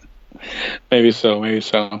 Maybe so.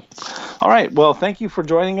 All right. Well, thank you for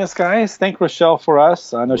joining us, guys. Thank Rochelle for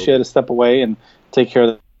us. I know she had to step away and take care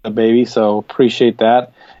of the baby, so appreciate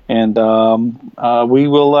that. And we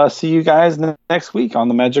will see you guys next week on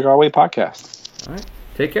the Magic Our Way podcast. All right.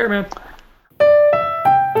 Take care, man.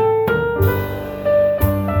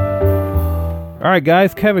 All right,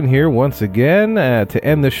 guys. Kevin here once again to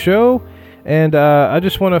end the show. And I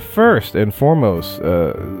just want to first and foremost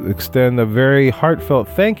extend a very heartfelt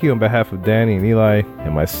thank you on behalf of Danny and Eli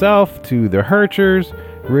and myself to the Herchers,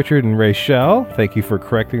 Richard and Rachel. Thank you for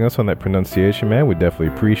correcting us on that pronunciation, man. We definitely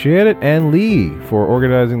appreciate it. And Lee for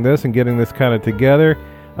organizing this and getting this kind of together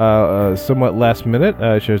somewhat last minute,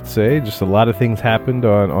 I should say. Just a lot of things happened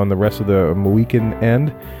on the rest of the weekend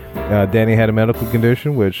end. Danny had a medical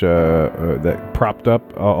condition which that propped up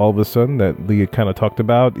all of a sudden that Lee had kind of talked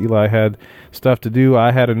about. Eli had stuff to do.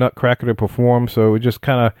 I had a nutcracker to perform, so it just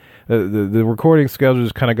kind of the recording schedule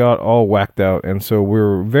just kind of got all whacked out, and so we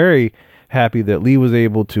were very happy that Lee was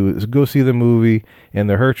able to go see the movie and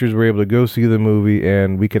the Herchers were able to go see the movie,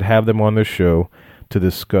 and we could have them on the show to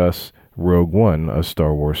discuss Rogue One, A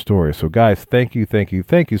Star Wars Story. So guys, thank you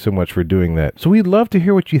so much for doing that. So we'd love to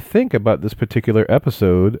hear what you think about this particular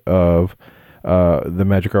episode of the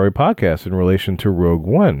Magic Our Way podcast in relation to Rogue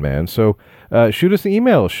One, man. So shoot us an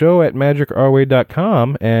email,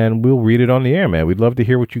 show@magicourway.com, and we'll read it on the air, man. We'd love to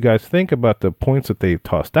hear what you guys think about the points that they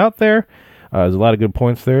tossed out there. There's a lot of good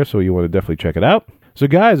points there, so you want to definitely check it out. So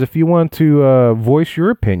guys, if you want to voice your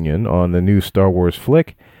opinion on the new Star Wars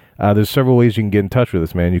flick, there's several ways you can get in touch with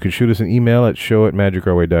us, man. You can shoot us an email at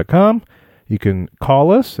show@magicourway.com. You can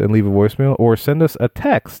call us and leave a voicemail, or send us a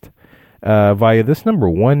text via this number,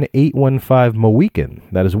 1-815-MOHICAN.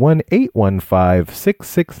 That is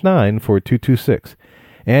 1-815-669-4226.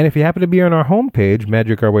 And if you happen to be on our homepage,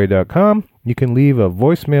 magicourway.com, you can leave a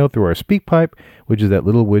voicemail through our SpeakPipe, which is that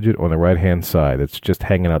little widget on the right-hand side. It's just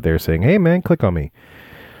hanging out there saying, hey, man, click on me.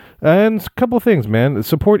 And a couple of things, man.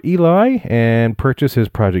 Support Eli and purchase his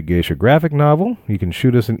Project Geisha graphic novel. You can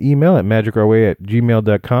shoot us an email at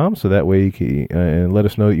magicourway@gmail.com, so that way you can and let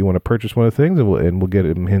us know that you want to purchase one of the things, and we'll get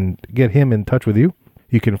him in touch with you.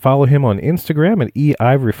 You can follow him on Instagram at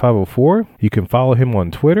eivory504. You can follow him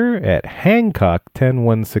on Twitter at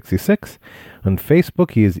Hancock10166. On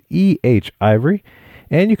Facebook, he is EHIvory.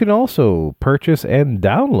 And you can also purchase and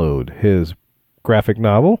download his graphic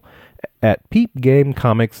novel at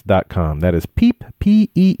peepgamecomics.com. That is Peep,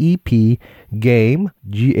 P-E-E-P, Game,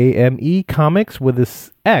 G-A-M-E, Comics with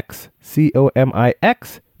this X,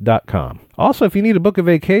 C-O-M-I-X, magicarway.com. Also, if you need to book a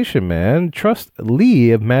vacation, man, trust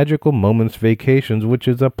Lee of Magical Moments Vacations, which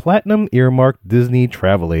is a platinum earmarked Disney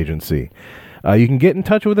travel agency. You can get in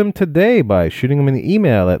touch with him today by shooting him an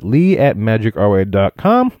email at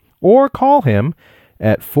lee@magicarway.com or call him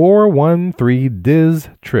at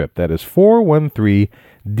 413-DIZ-TRIP. That is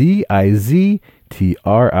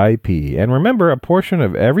 413-DIZ-TRIP. And remember, a portion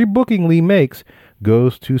of every booking Lee makes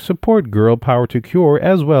goes to support Girl Power to Cure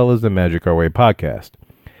as well as the Magic Our Way podcast.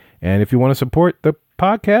 And if you want to support the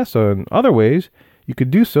podcast in other ways, you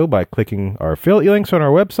could do so by clicking our affiliate links on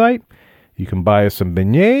our website. You can buy us some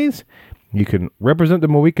beignets. You can represent the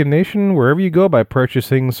Mohican Nation wherever you go by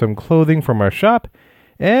purchasing some clothing from our shop.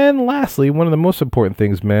 And lastly, one of the most important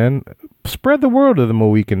things, man, spread the word of the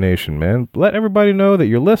Mohican Nation, man. Let everybody know that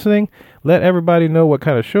you're listening. Let everybody know what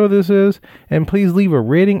kind of show this is. And please leave a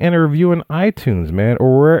rating and a review on iTunes, man,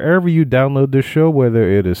 or wherever you download this show, whether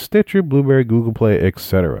it is Stitcher, Blueberry, Google Play,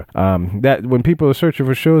 etc. That when people are searching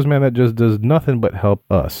for shows, man, that just does nothing but help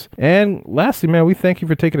us. And lastly, man, we thank you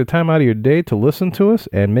for taking the time out of your day to listen to us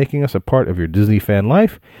and making us a part of your Disney fan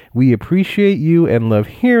life. We appreciate you and love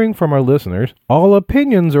hearing from our listeners. All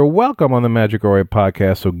opinions are welcome on the Magic Our Way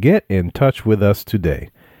podcast, so get in touch with us today.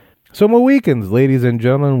 So Mohicans, ladies and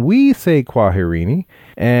gentlemen, we say Kwaherini,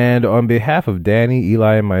 and on behalf of Danny,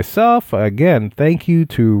 Eli, and myself, again, thank you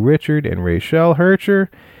to Richard and Rachel Hercher,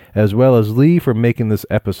 as well as Lee for making this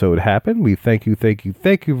episode happen. We thank you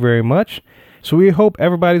very much. So we hope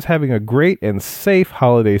everybody's having a great and safe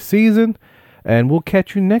holiday season, and we'll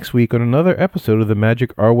catch you next week on another episode of the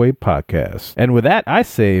Magic Our Way podcast. And with that, I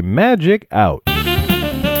say magic out.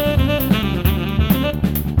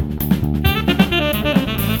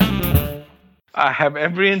 I have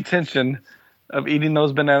every intention of eating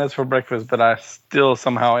those bananas for breakfast, but I still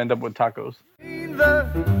somehow end up with tacos. The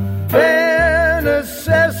bare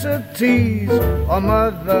necessities of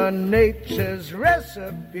Mother Nature's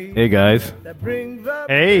recipe. Hey, guys.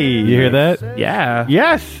 Hey. You hear that? Yeah.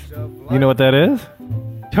 Yes. You know what that is?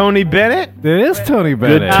 Tony Bennett? It is Tony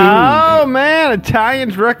Bennett. Oh, man.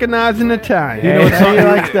 Italians recognizing Italian. You know what song he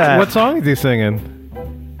likes that? What song is he singing?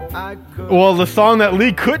 Well, the song that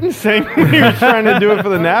Lee couldn't sing when he was trying to do it for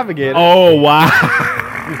the Navigator. Oh, wow.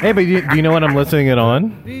 Hey, but do you know what I'm listening it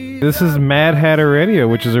on? This is Mad Hatter Radio,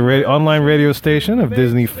 which is a online radio station of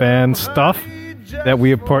Disney fan stuff that we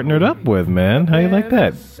have partnered up with, man. How you like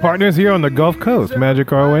that? Partners here on the Gulf Coast,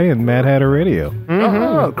 Magic Our Way and Mad Hatter Radio. Mm-hmm.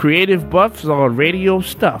 Oh, creative buffs on radio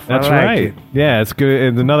stuff. That's I like right. it. Yeah, it's good.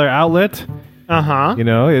 It's another outlet. Uh-huh. You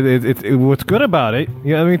know, what's good about it,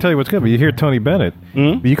 let me tell you what's good. But you hear Tony Bennett,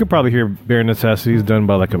 but you could probably hear Bare Necessities done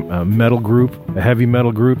by like a metal group, a heavy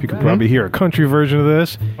metal group. You could probably hear a country version of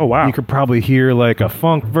this. Oh, wow. You could probably hear like a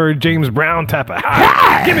funk version, James Brown type of,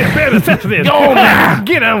 give me a Bare Necessities. Go now.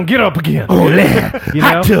 Get up again. Oh, yeah. You know?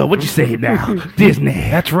 Hot tub, what you say now? Disney.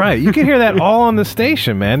 That's right. You can hear that all on the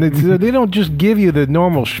station, man. They don't just give you the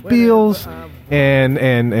normal spiels and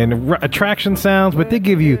attraction sounds, but they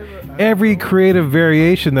give you every creative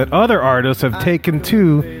variation that other artists have taken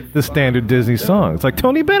to the standard Disney songs. Like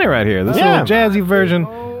Tony Bennett right here. This little jazzy version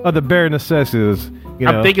of the Bare Necessities.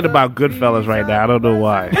 I'm thinking about Goodfellas right now. I don't know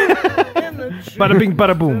why. Bada bing,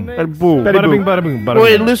 bada boom. Bada boom. Bada bing, bada boom. Bada Go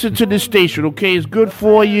ahead, boom. listen to this station, okay? It's good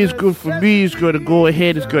for you. It's good for me. It's going to go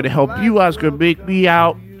ahead. It's going to help you out. It's going to make me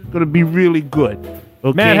out. It's going to be really good.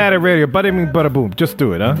 Okay? Mad Hatter Radio. Bada bing, bada boom. Just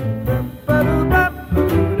do it, huh?